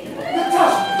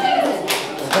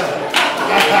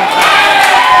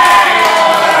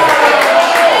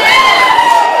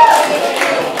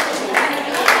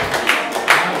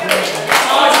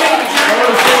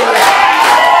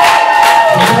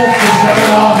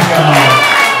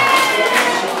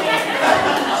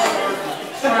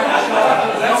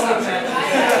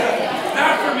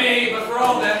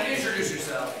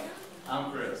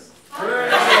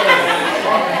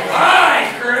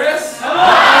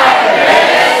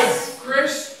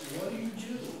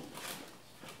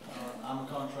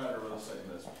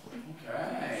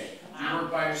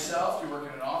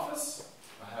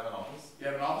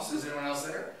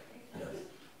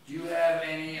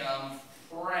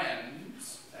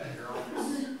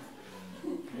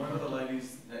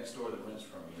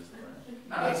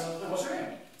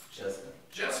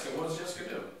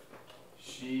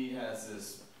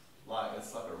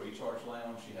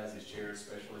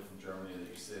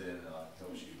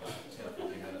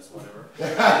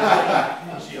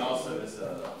 She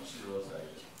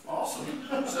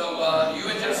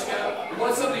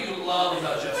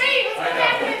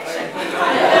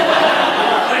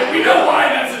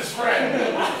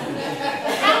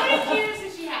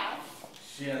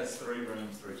 3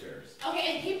 rooms, 3 chairs.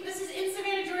 Okay, and people, this is in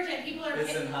Savannah, Georgia, and people are...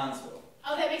 It's in Hinesville.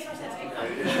 Oh, that makes more sense. Okay, cool.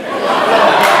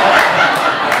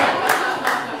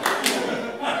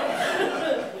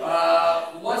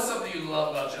 What's something you love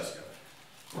about Jessica?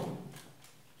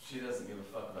 She doesn't give a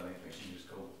fuck about anything. She's just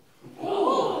cool.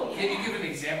 Ooh. Can you give an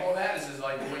example of that? Is it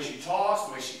like the way she talks,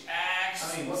 the way she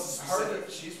acts? I mean, what's the specific?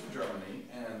 she's from Germany,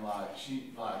 and I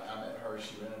met her.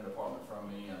 She rented an apartment from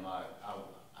me, and I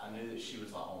knew that she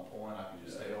was on point. I could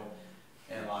just tell.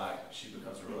 And she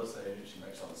becomes a real estate agent. She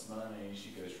makes all this money. She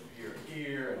goes from here to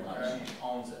here, and she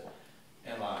owns it.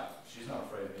 And she's not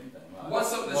afraid of anything. What's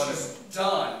something that she's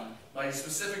done, like a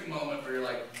specific moment where you're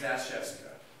like, that's Jessica?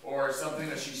 Or something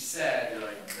that she said, you're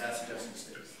like, that's Jessica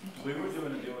Stevens. We were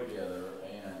doing a deal together,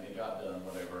 and it got done,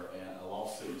 whatever, and a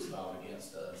lawsuit was filed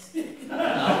against us. And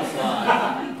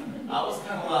I was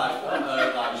kind of like,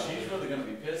 uh-oh, she's really going to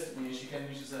be pissed at me. And she came to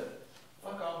me and she said,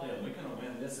 fuck all them. We're going to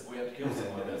win this if we have to kill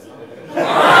someone. That's all. It's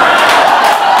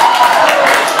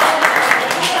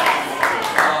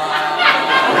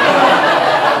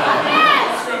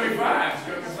going to be fine. It's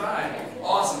going to be fine.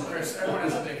 Awesome, Chris. Everyone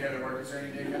has a dickhead at work. Is there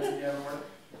any dickheads that you have at work?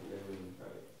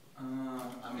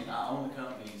 I mean, I own the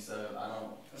company, so I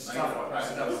don't. That's a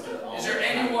tough one. Is there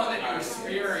anyone that you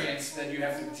experience that you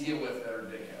have to deal with that are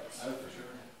dickheads? Oh, for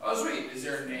sure. Oh, sweet. Is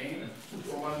there a name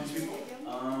for one of these people?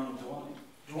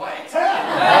 Dwight. Dwight.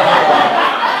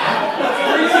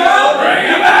 Bring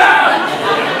him out!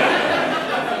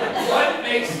 What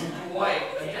makes Dwight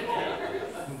a dickhead?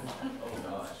 Oh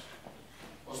gosh.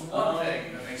 What's one thing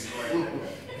that makes Dwight a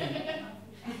dickhead?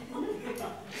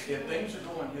 If things are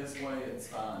going his way, it's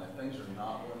fine. If things are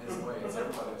not going his way, it's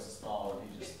everybody else's fault, and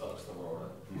he just fucks the world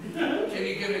up. Can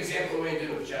you give an example of the way you did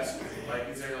it with Jessica? Like,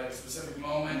 is there like a specific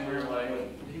moment where you're like,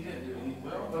 he didn't do any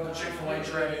well? Like the Chick-fil-A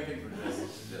trade? Anything for Jessica.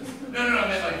 No, I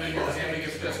meant like the example you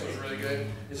give for Jessica was really good.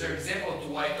 Is there an example of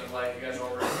Dwight of like you guys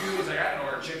order a few? He's like, I didn't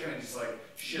order chicken, and just like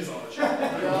shits on the chicken. We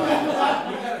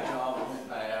had a job that went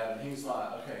bad, and he's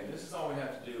like, okay, this is all we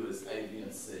have to do is A, B,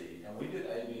 and C. And we did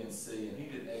A, B, and C, and he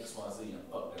did X, Y, Z, and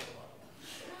fucked everybody.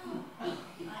 What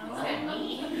does that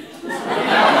mean?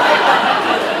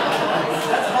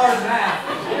 That's hard math.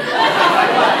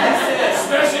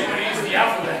 Especially when he's the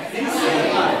alphabet. He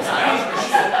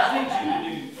said, I need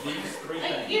you to do these 3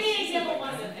 things. Give me an example of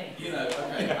one of the things. You know,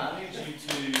 okay, I need you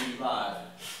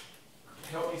to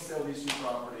help me sell these 2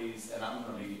 properties, and I'm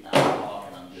going to be out of the block,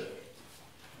 and I'm good.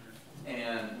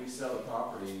 And we sell the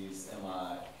properties, and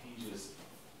he just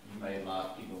made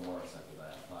life even worse after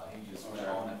that. He just went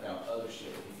on and found other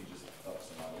shit that he could just fuck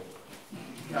somebody with.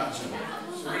 Gotcha.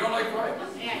 So we don't like Dwight.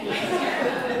 Yeah,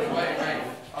 Dwight, right.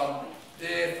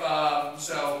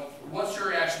 So what's your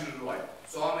reaction to Dwight?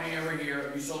 So I'm over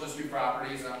here, you sold us 2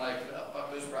 properties, and I'm like, oh, fuck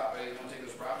those properties, I'm gonna take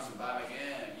those properties and buy them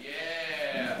again.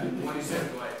 Yeah. What do you say to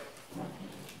Dwight?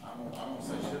 I'm gonna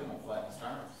say shit, I'm gonna flatten his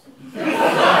tires. You're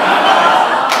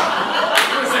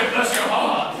gonna say, bless your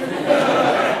heart.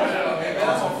 Okay,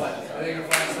 awesome. I think you're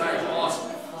flatten his tires.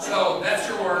 Awesome. So that's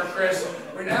your word, Chris.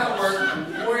 We're now at work.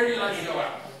 Where do you like to go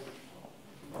out?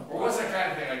 Or what's that kind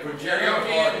of thing? Like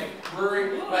karaoke, brewery,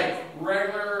 like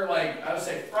regular, like I would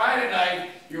say Friday night,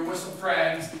 you're with some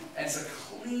friends, and it's a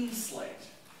clean slate.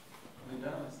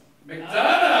 McDonald's. McDonald's!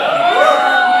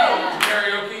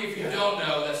 Karaoke, if you don't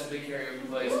know, that's a big karaoke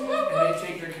place. And they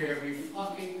take their karaoke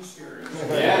fucking serious.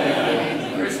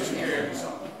 Yeah. Christmas karaoke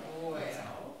song.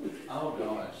 Oh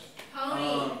gosh.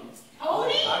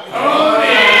 Pony.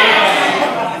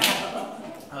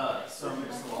 Sir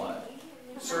Mix-a-Lot.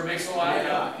 Sir Mix-a-Lot?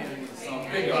 Yeah, I can't think of the song.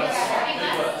 Big Butts.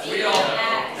 Big Butts. We all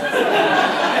know.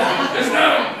 There's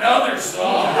not another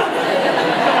song.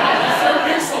 Sir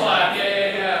Mix-a-Lot.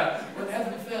 Yeah. When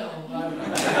heaven fell.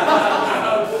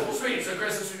 Sweet. So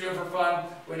Chris, this we're doing for fun.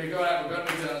 When you're going out, we're going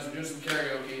to McDonald's, we're doing some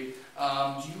karaoke.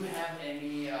 Do you have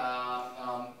any,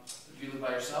 do you live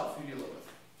by yourself? Who do you live with?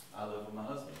 I live with my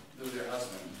husband. You live with your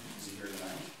husband. Is he here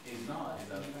tonight? He's not.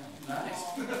 He's out of town. Nice.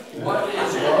 What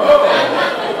is your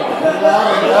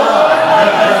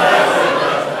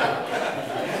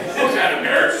What kind of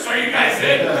marriages are you guys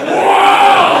in? Whoa!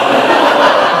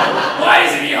 Why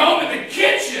isn't he home in the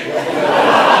kitchen?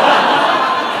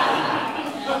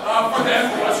 For them,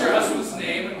 what's your husband's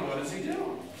name and what does he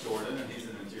do? Jordan, and he's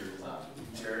an interior designer.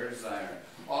 Interior designer.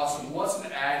 Awesome. What's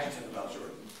an adjective about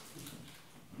Jordan?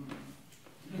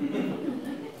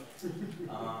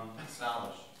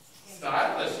 Stylish.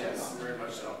 Stylish, yes, very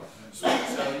much so. So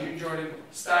you, Jordan,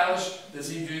 stylish. Does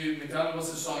he do McDonald's? What's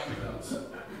his song at McDonald's? He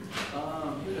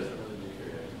doesn't really do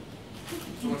karaoke.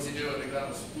 So what's he do at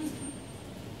McDonald's?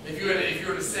 If you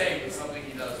were to say something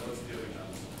he does, what's he do at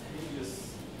McDonald's? He just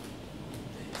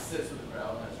sits with the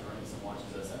crowd and has drinks and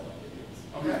watches us act like idiots.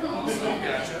 Okay.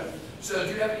 Gotcha. So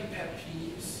do you have any pet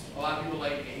peeves? A lot of people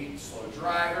hate slow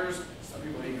drivers. Some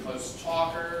people hate close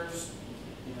talkers.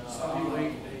 Some people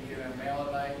hate getting mail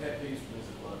at night. Pet peeves for me is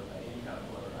clutter. Any kind of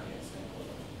clutter. I can't stand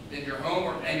clutter. In your home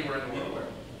or anywhere in the world? Anywhere.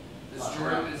 Does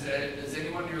Jordan, does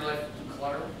anyone in your life do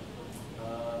clutter?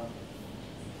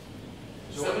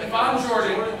 So if I'm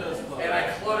Jordan and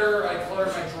I clutter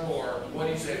my drawer, what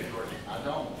do you say to Jordan? I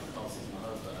don't, because he's my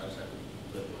husband. I just have to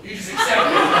live with it. You just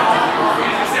accept it. You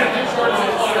just accept that Jordan's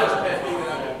a clutter.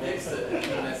 Fix it, and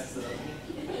he messes it up.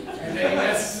 And then he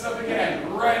messes it up again,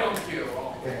 right on cue.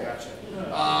 Okay, gotcha.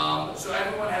 So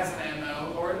everyone has an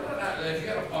MO, or if you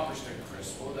got a bumper sticker,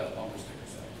 Chris, what would that bumper sticker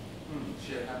say?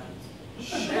 Shit happens.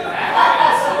 Shit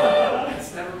happens.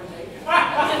 It's never been taken.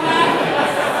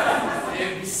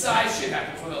 And besides shit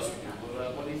happens, what else would you do?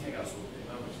 What do you think else would be?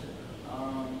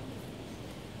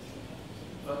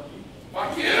 Fuck you.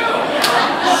 Fuck you!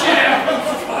 Shit happens.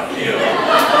 Fuck you.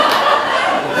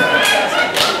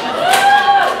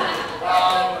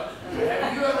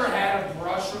 Have you ever had a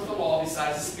brush with the law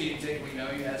besides a speeding ticket? We know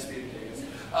you had speeding tickets.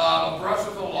 A brush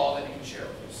with the law that you can share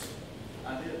with us. I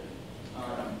did.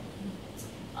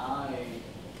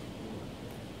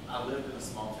 I lived in a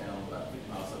small town about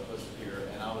 50 miles southwest of here,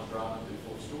 and I was driving through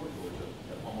Fort Stewart, Georgia,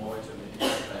 on my way to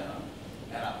Savannah,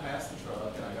 and I passed the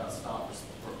truck, and I got stopped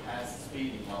for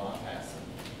speeding while I'm passing.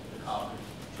 The cop could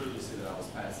truly see that I was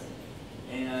passing.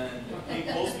 And he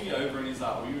pulls me over, and he's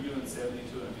like, well, you were doing 72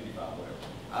 and 55, whatever.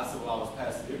 I said, well, I was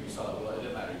passing you. So I said, well, it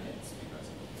didn't matter, you can't speed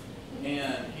racing.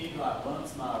 And he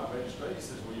runs my registration. He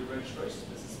says, well, your registration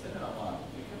is suspended. I'm like,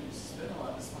 you can't be suspended. I'm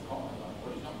like, this is my car. I'm like,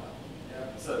 what are you talking about?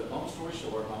 Yeah. So long story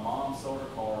short, my mom sold her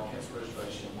car, canceled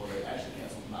registration. Well, they actually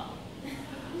canceled mine.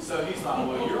 So he's like,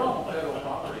 well, you're on federal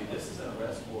property. This is an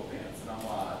arrestable offense. And I'm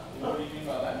like, what do you mean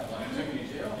by that? I'm like, you took me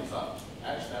to jail? And he's like,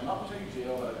 actually, I'm not going to take you to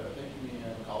jail, but I got to take you in,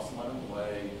 call somebody on the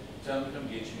way, tell them to come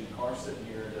get you. The car's sitting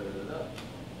here, da da da da.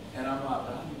 And I'm like,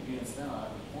 but I need to be in town. I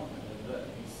have an appointment.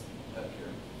 And he's up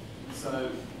here.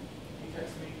 So he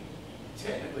takes me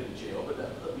technically to jail, but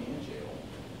doesn't put me in jail.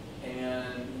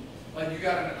 And like you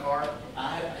got in a car?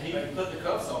 He put the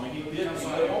cuffs on me. He did. He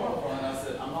put it on my front. I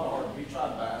said, I'm not hard. He tried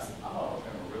to buy. I said, I'm not hard. I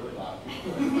really like you.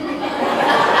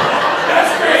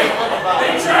 That's great.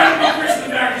 They tried to be Chris in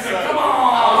the back. He's like, come on.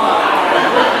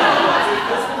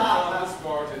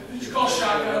 Did you call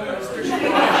shotgun? That was Christian. He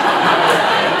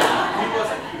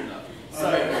wasn't cute enough. So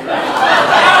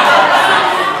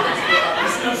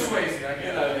he's no Swayze. I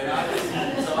get it.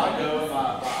 So I go and I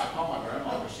call my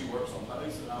grandma, but she works on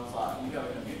post, and I was like, you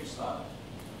gotta come get your son.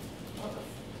 What the?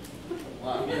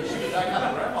 Like, yeah, she was that kind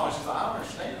of grandma. She's like, I don't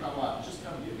understand. And I'm like, just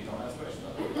come get me. Don't ask questions.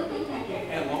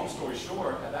 And long story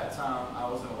short, at that time, I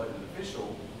was an elected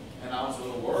official, and I was a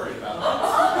little worried about that.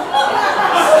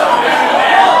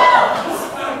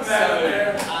 So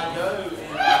I go, and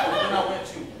when I went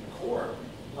to court,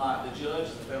 like the judge,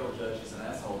 the federal judge, is an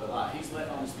asshole, but like he's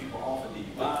letting all these people off of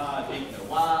DUI, beating their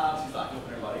wives. He's like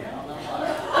helping everybody out. And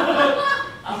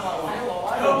I'm like, well, hello, I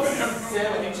owe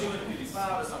 72 and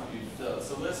 55 or something. The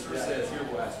solicitor says, here,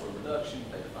 we'll ask for a reduction.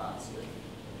 They define it.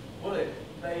 Well,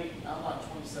 I'm like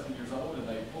 27 years old, and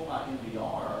they pull my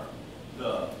MVR.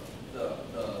 The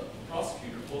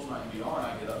prosecutor pulls my MVR, and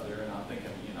I get up there, and I'm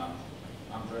thinking,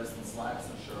 I'm dressed in slacks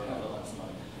and shirt. I look like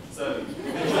somebody. So the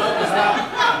judge is out,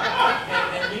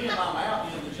 and me and my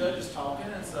mouth, the judge is talking,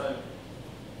 and so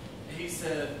he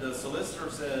said, the solicitor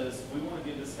says, we want to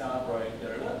give this guy a break.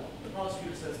 The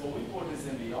prosecutor says, well, we pulled his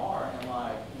MVR, and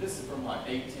this is from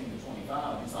 18 to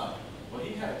 25. He's like, well,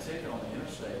 he had a ticket on the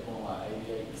interstate going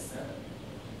 88 to 70.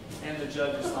 And the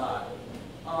judge is like,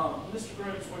 Mr.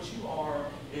 Grooms, what you are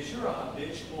is you're a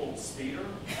habitual speeder,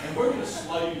 and we're going to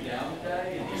slow you down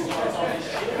today. And he starts on his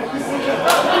shit.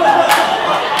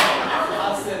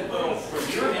 I said, well, for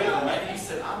your information, he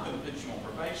said, I'm going to put you on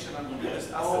probation. I'm going to do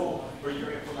this. I said, well, for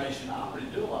your information, I already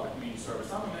do a lot of community service.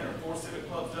 I'm a member of 4 civic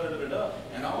clubs, da da da da.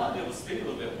 And all I did was speed a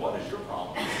little bit. What is your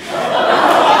problem? This is a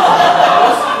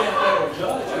federal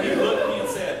judge, and he looked at me and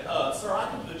said, sir, I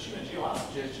can put you in jail. I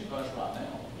suggest you hush right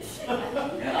now.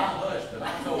 And I hushed, but I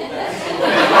told that.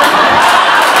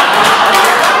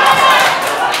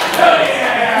 Hell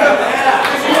yeah!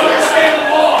 Because you understand the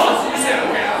laws. You said,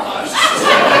 okay, I'll hush.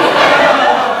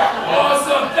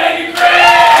 Awesome. Thank you, Chris!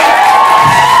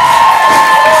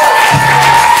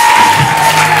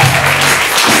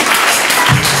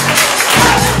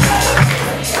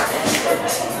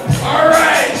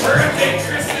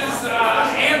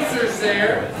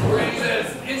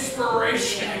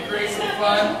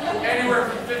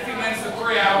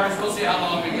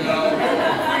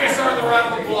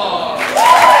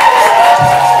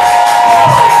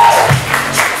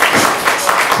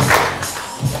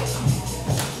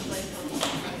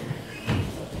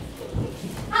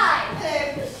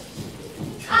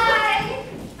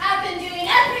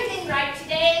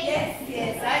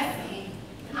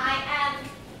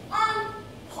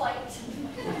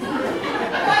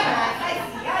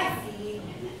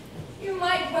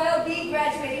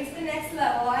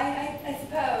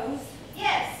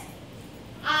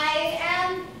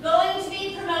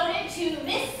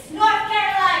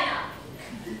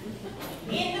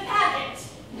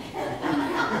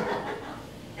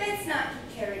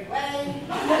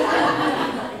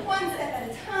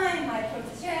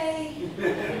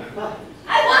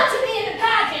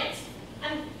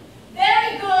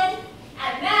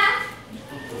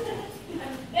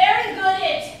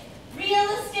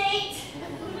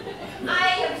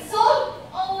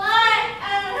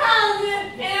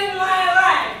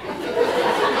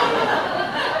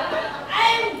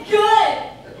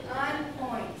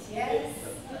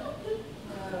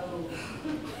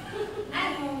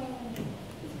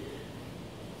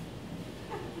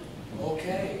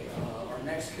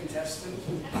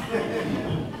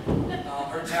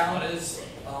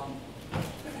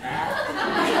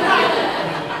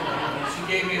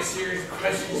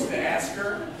 Because you used to ask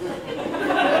her.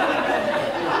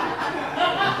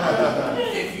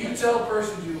 If you tell a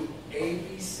person to do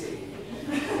ABC,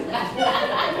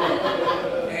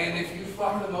 and if you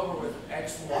fuck them over with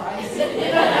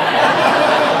XYZ,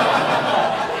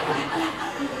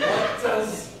 what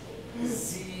does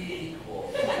Z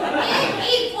equal?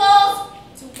 It equals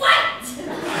to what?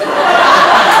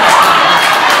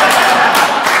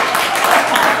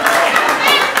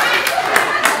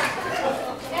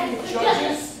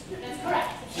 Judges? That's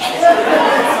correct.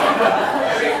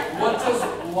 What does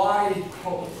Y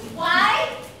equal? Why?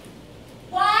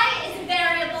 Why is a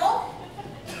variable.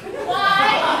 Why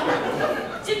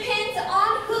depends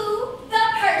on who the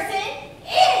person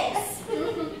is.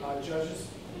 Judges?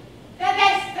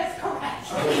 That's correct.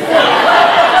 We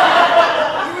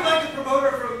would like to promote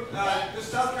her from this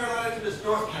South Carolina to this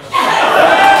North Carolina.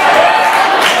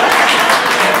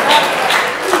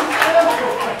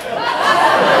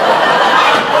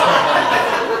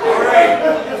 All right.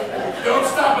 Don't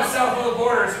stop at south of the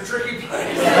border. It's a tricky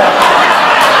place.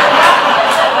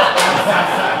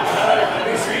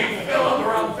 Make sure you fill up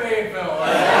around Fayetteville.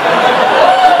 That's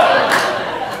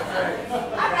right.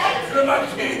 All right. Good luck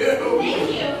to you.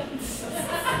 Thank you.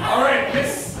 All right,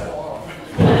 Miss.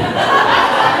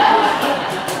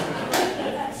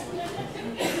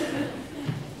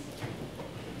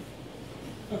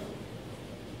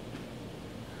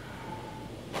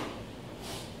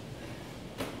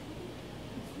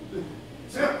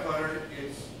 It's not cluttered,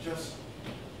 it's just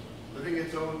living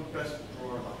its own best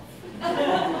drawer life.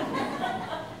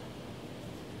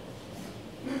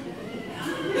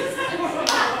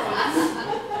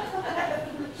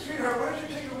 Sweetheart, why don't you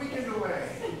take a weekend away?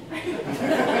 Why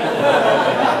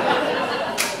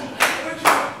don't you?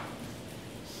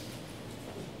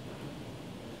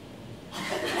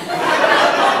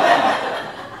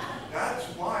 That's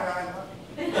why I love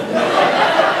you. No,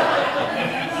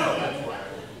 that's why.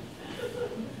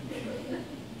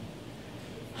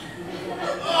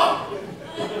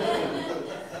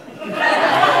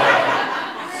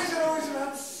 Why is it always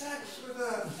about sex with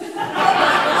us?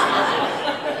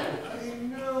 I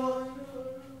know.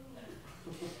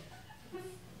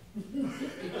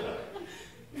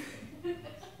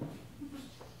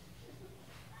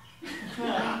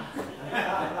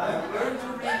 I've learned to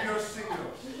read your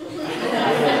signals.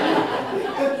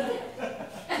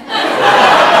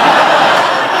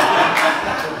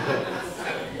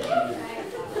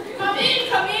 Come in,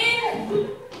 come in.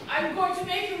 I'm going to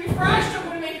make you refreshed. I'm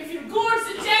going to make you feel good.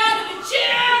 Sit down in the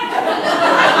chair.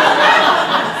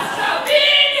 Stop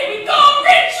in. Here we go,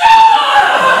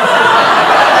 Richard.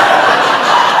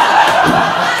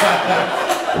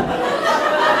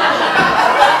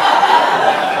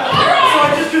 So I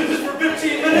just do this for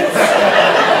 15 minutes?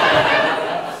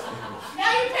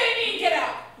 Now you pay me and get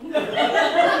out.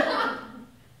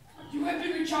 You have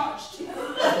been recharged.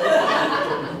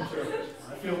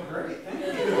 I feel great, thank you.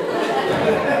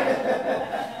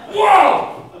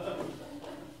 Whoa!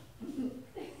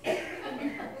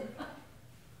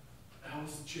 How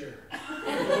was the chair?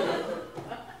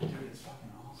 Dude, it's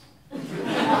fucking awesome.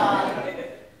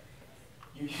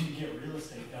 You can get real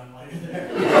estate done while you're there.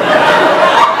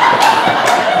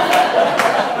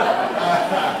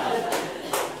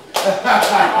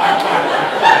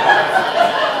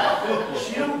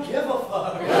 She don't give a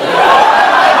fuck.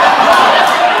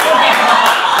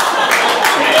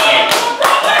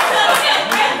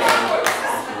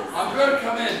 I'm going to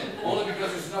come in only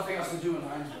because there's nothing else to do in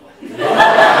Hinesville. That's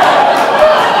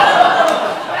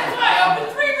why I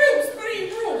opened 3 rooms.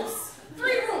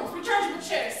 3 rooms. Rechargeable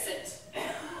chairs. Sit.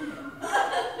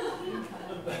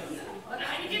 On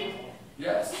Heineken.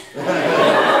 Yes.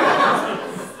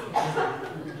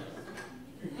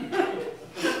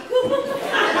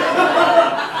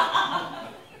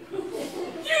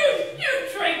 You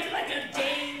drank like a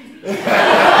dame.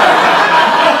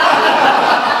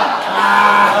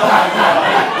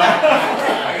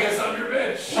 I guess I'm your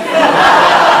bitch.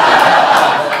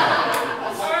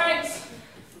 All right.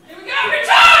 Here we go.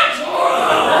 Recharge.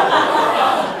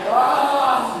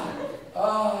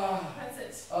 That's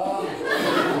it.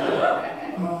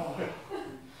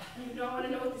 You don't want to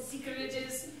know what the secret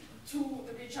is to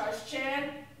the recharge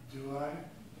chair? Do I?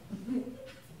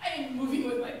 I am moving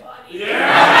with my body. Yeah!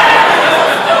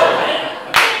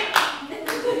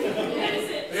 That is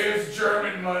it. Here's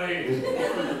German money.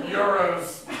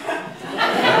 Euros.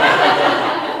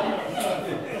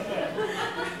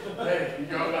 Hey, you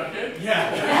going back in?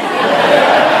 Yeah.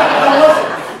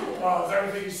 Oh, it's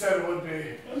everything you said it would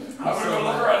be. I'm going to go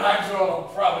look around Hinesville and I'll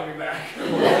probably be back. I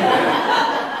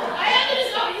am an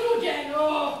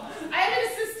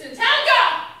assistant. Helga!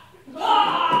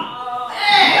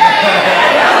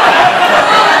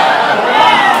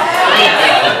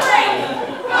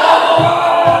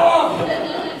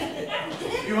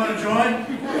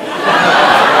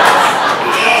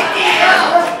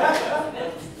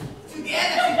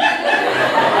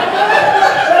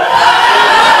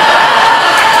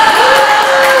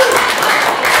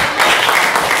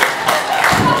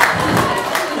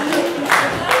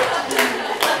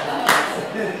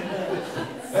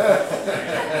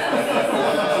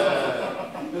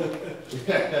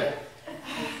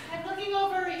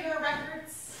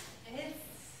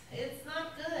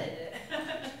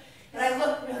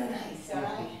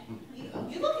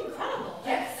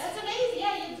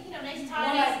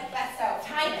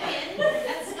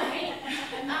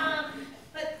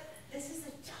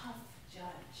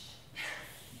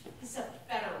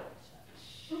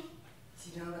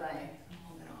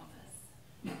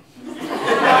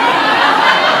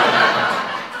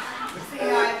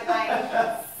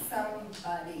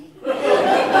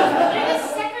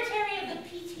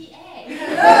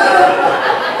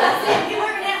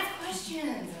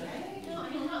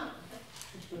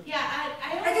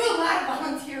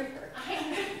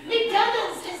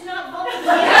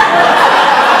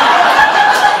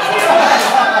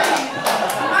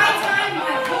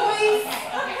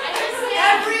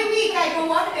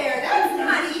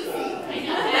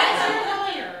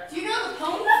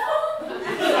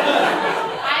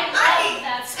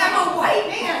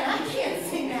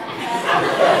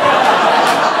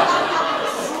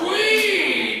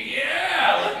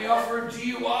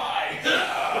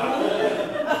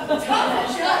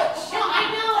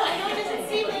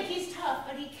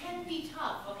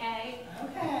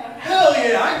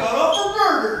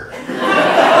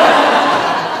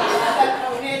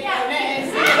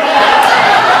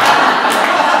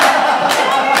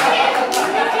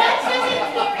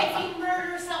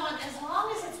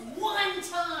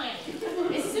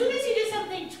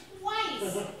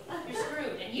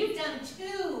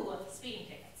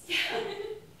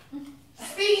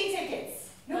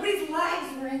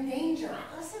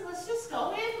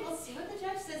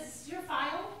 this is your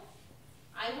file.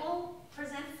 I will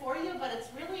present for you, but it's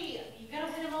really, you gotta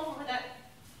win him over with that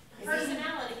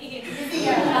personality. Is he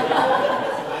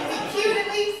cute at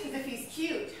least? Because if he's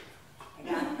cute, I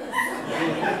got him.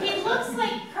 He looks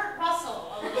like Kurt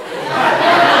Russell a little bit.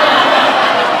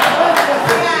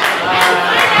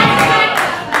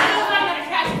 I'm gonna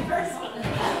catch the first one.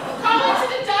 Call into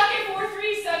the docket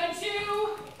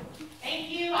 4372. Thank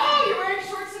you. Oh, you're wearing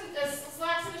shorts and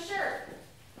slacks and a shirt.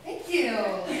 Thank you.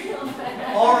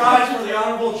 All rise for the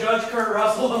Honorable Judge Kurt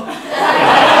Russell.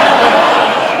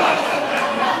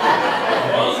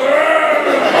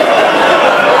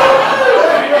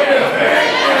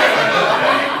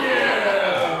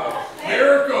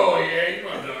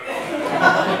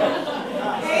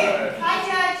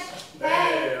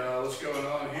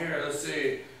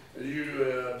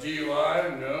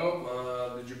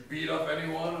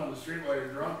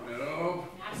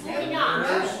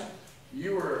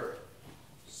 You were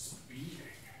speeding.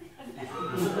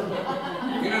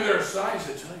 You know, there are signs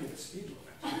that tell you the speed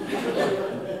limit.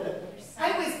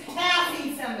 I was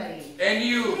passing somebody. And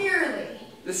you... Clearly.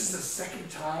 This is the second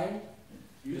time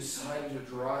you decided to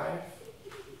drive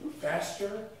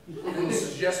faster than the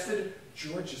suggested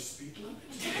Georgia speed limit.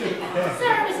 Sir, it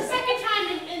was the second time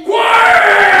in Quiet!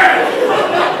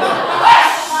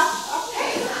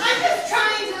 Hey, I'm just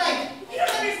trying to, you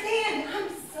don't understand. I'm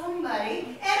somebody,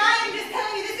 and I am just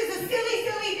telling you this is a silly,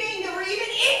 silly thing that we're even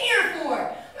in here for. I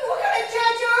mean, what kind of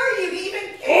judge are you to even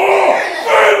consider this?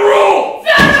 Federal!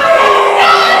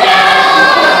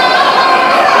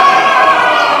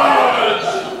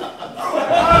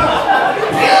 You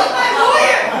killed my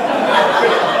lawyer!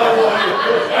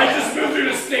 I just moved through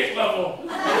to state level.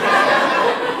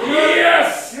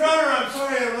 Yes! Your Honor, I'm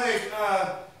sorry I'm late.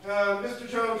 Mr.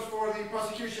 Jones for the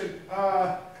prosecution.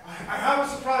 I have a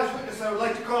surprise witness I would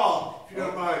like to call, if you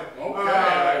don't mind.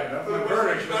 Okay, For the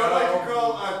prosecution, I would like to call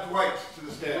Dwight to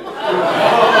the stand. Dwight!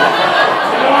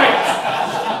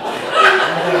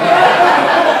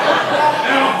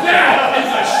 Now that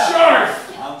is a sharp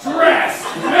dress!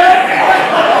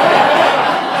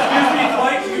 Excuse me,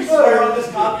 Dwight, do you swear on this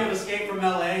copy of Escape from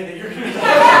LA that you're going to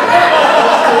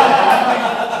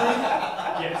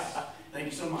Yes. Thank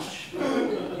you so much.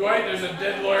 Dwight, there's a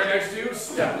dead lawyer next to you.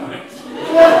 Step on it. Good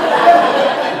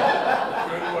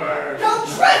word. Don't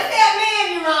trust that man,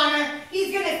 Your Honor.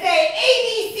 He's going to say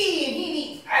ABC and he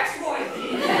means XYZ.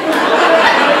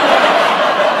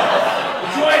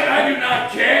 Dwight, I do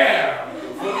not care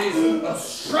for these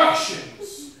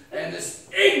obstructions and this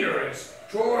ignorance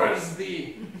towards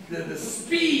the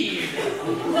speed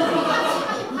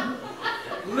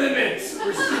limit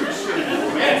restriction.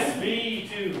 Yes, me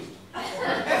too.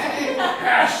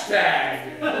 Hashtag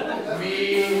me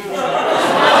too.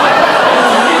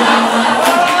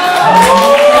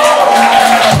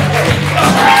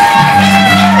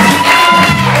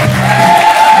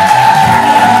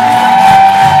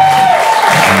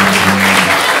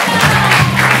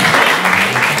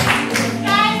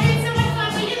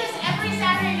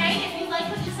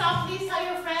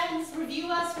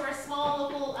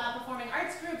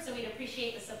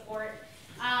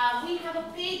 We have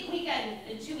a big weekend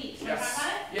in 2 weeks. Yes.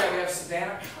 Yeah, we have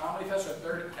Savannah Comedy Fest, our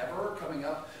third ever, coming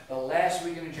up the last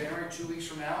weekend in January, 2 weeks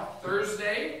from now.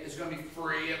 Thursday is going to be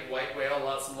free at White Whale,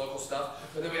 lots of local stuff.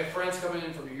 But then we have friends coming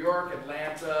in from New York,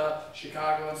 Atlanta,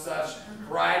 Chicago and such.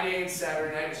 Friday and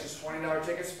Saturday night, it's just $20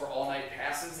 tickets for all-night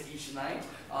passes each night.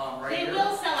 They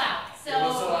will sell out. So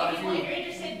if you're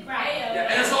interested, grab it.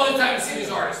 Yeah, and it's the only time to see these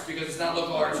artists because it's not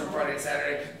local artists on Friday and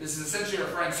Saturday. This is essentially our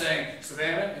friends saying,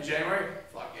 Savannah in January?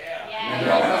 Fuck yeah. And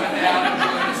they're all coming down and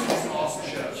doing this some awesome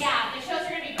shows. Yeah, the shows are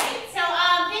going to be great. So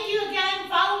thank you again.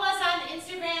 Follow us on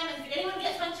Instagram. And did anyone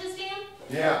get punches, Dan?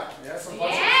 Yeah. Yeah, some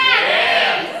punches.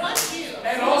 Yeah. Punch you.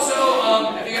 And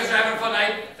also, if you guys are having a fun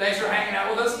night, thanks for hanging out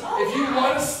with us. If you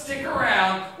want to stick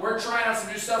around, we're trying out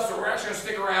some new stuff, so we're actually going to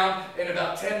stick around in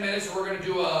about 10 minutes. We're going to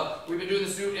do we've been doing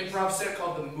this new improv set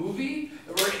called The Movie.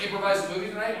 And we're going to improvise the movie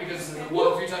tonight because it's one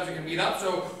of the few times we can meet up.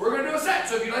 So we're going to do a set.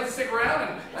 So if you'd like to stick around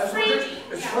and have some drinks,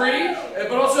 it's free.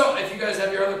 But also, if you guys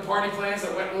have your other party plans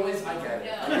that went Willie's, I get it.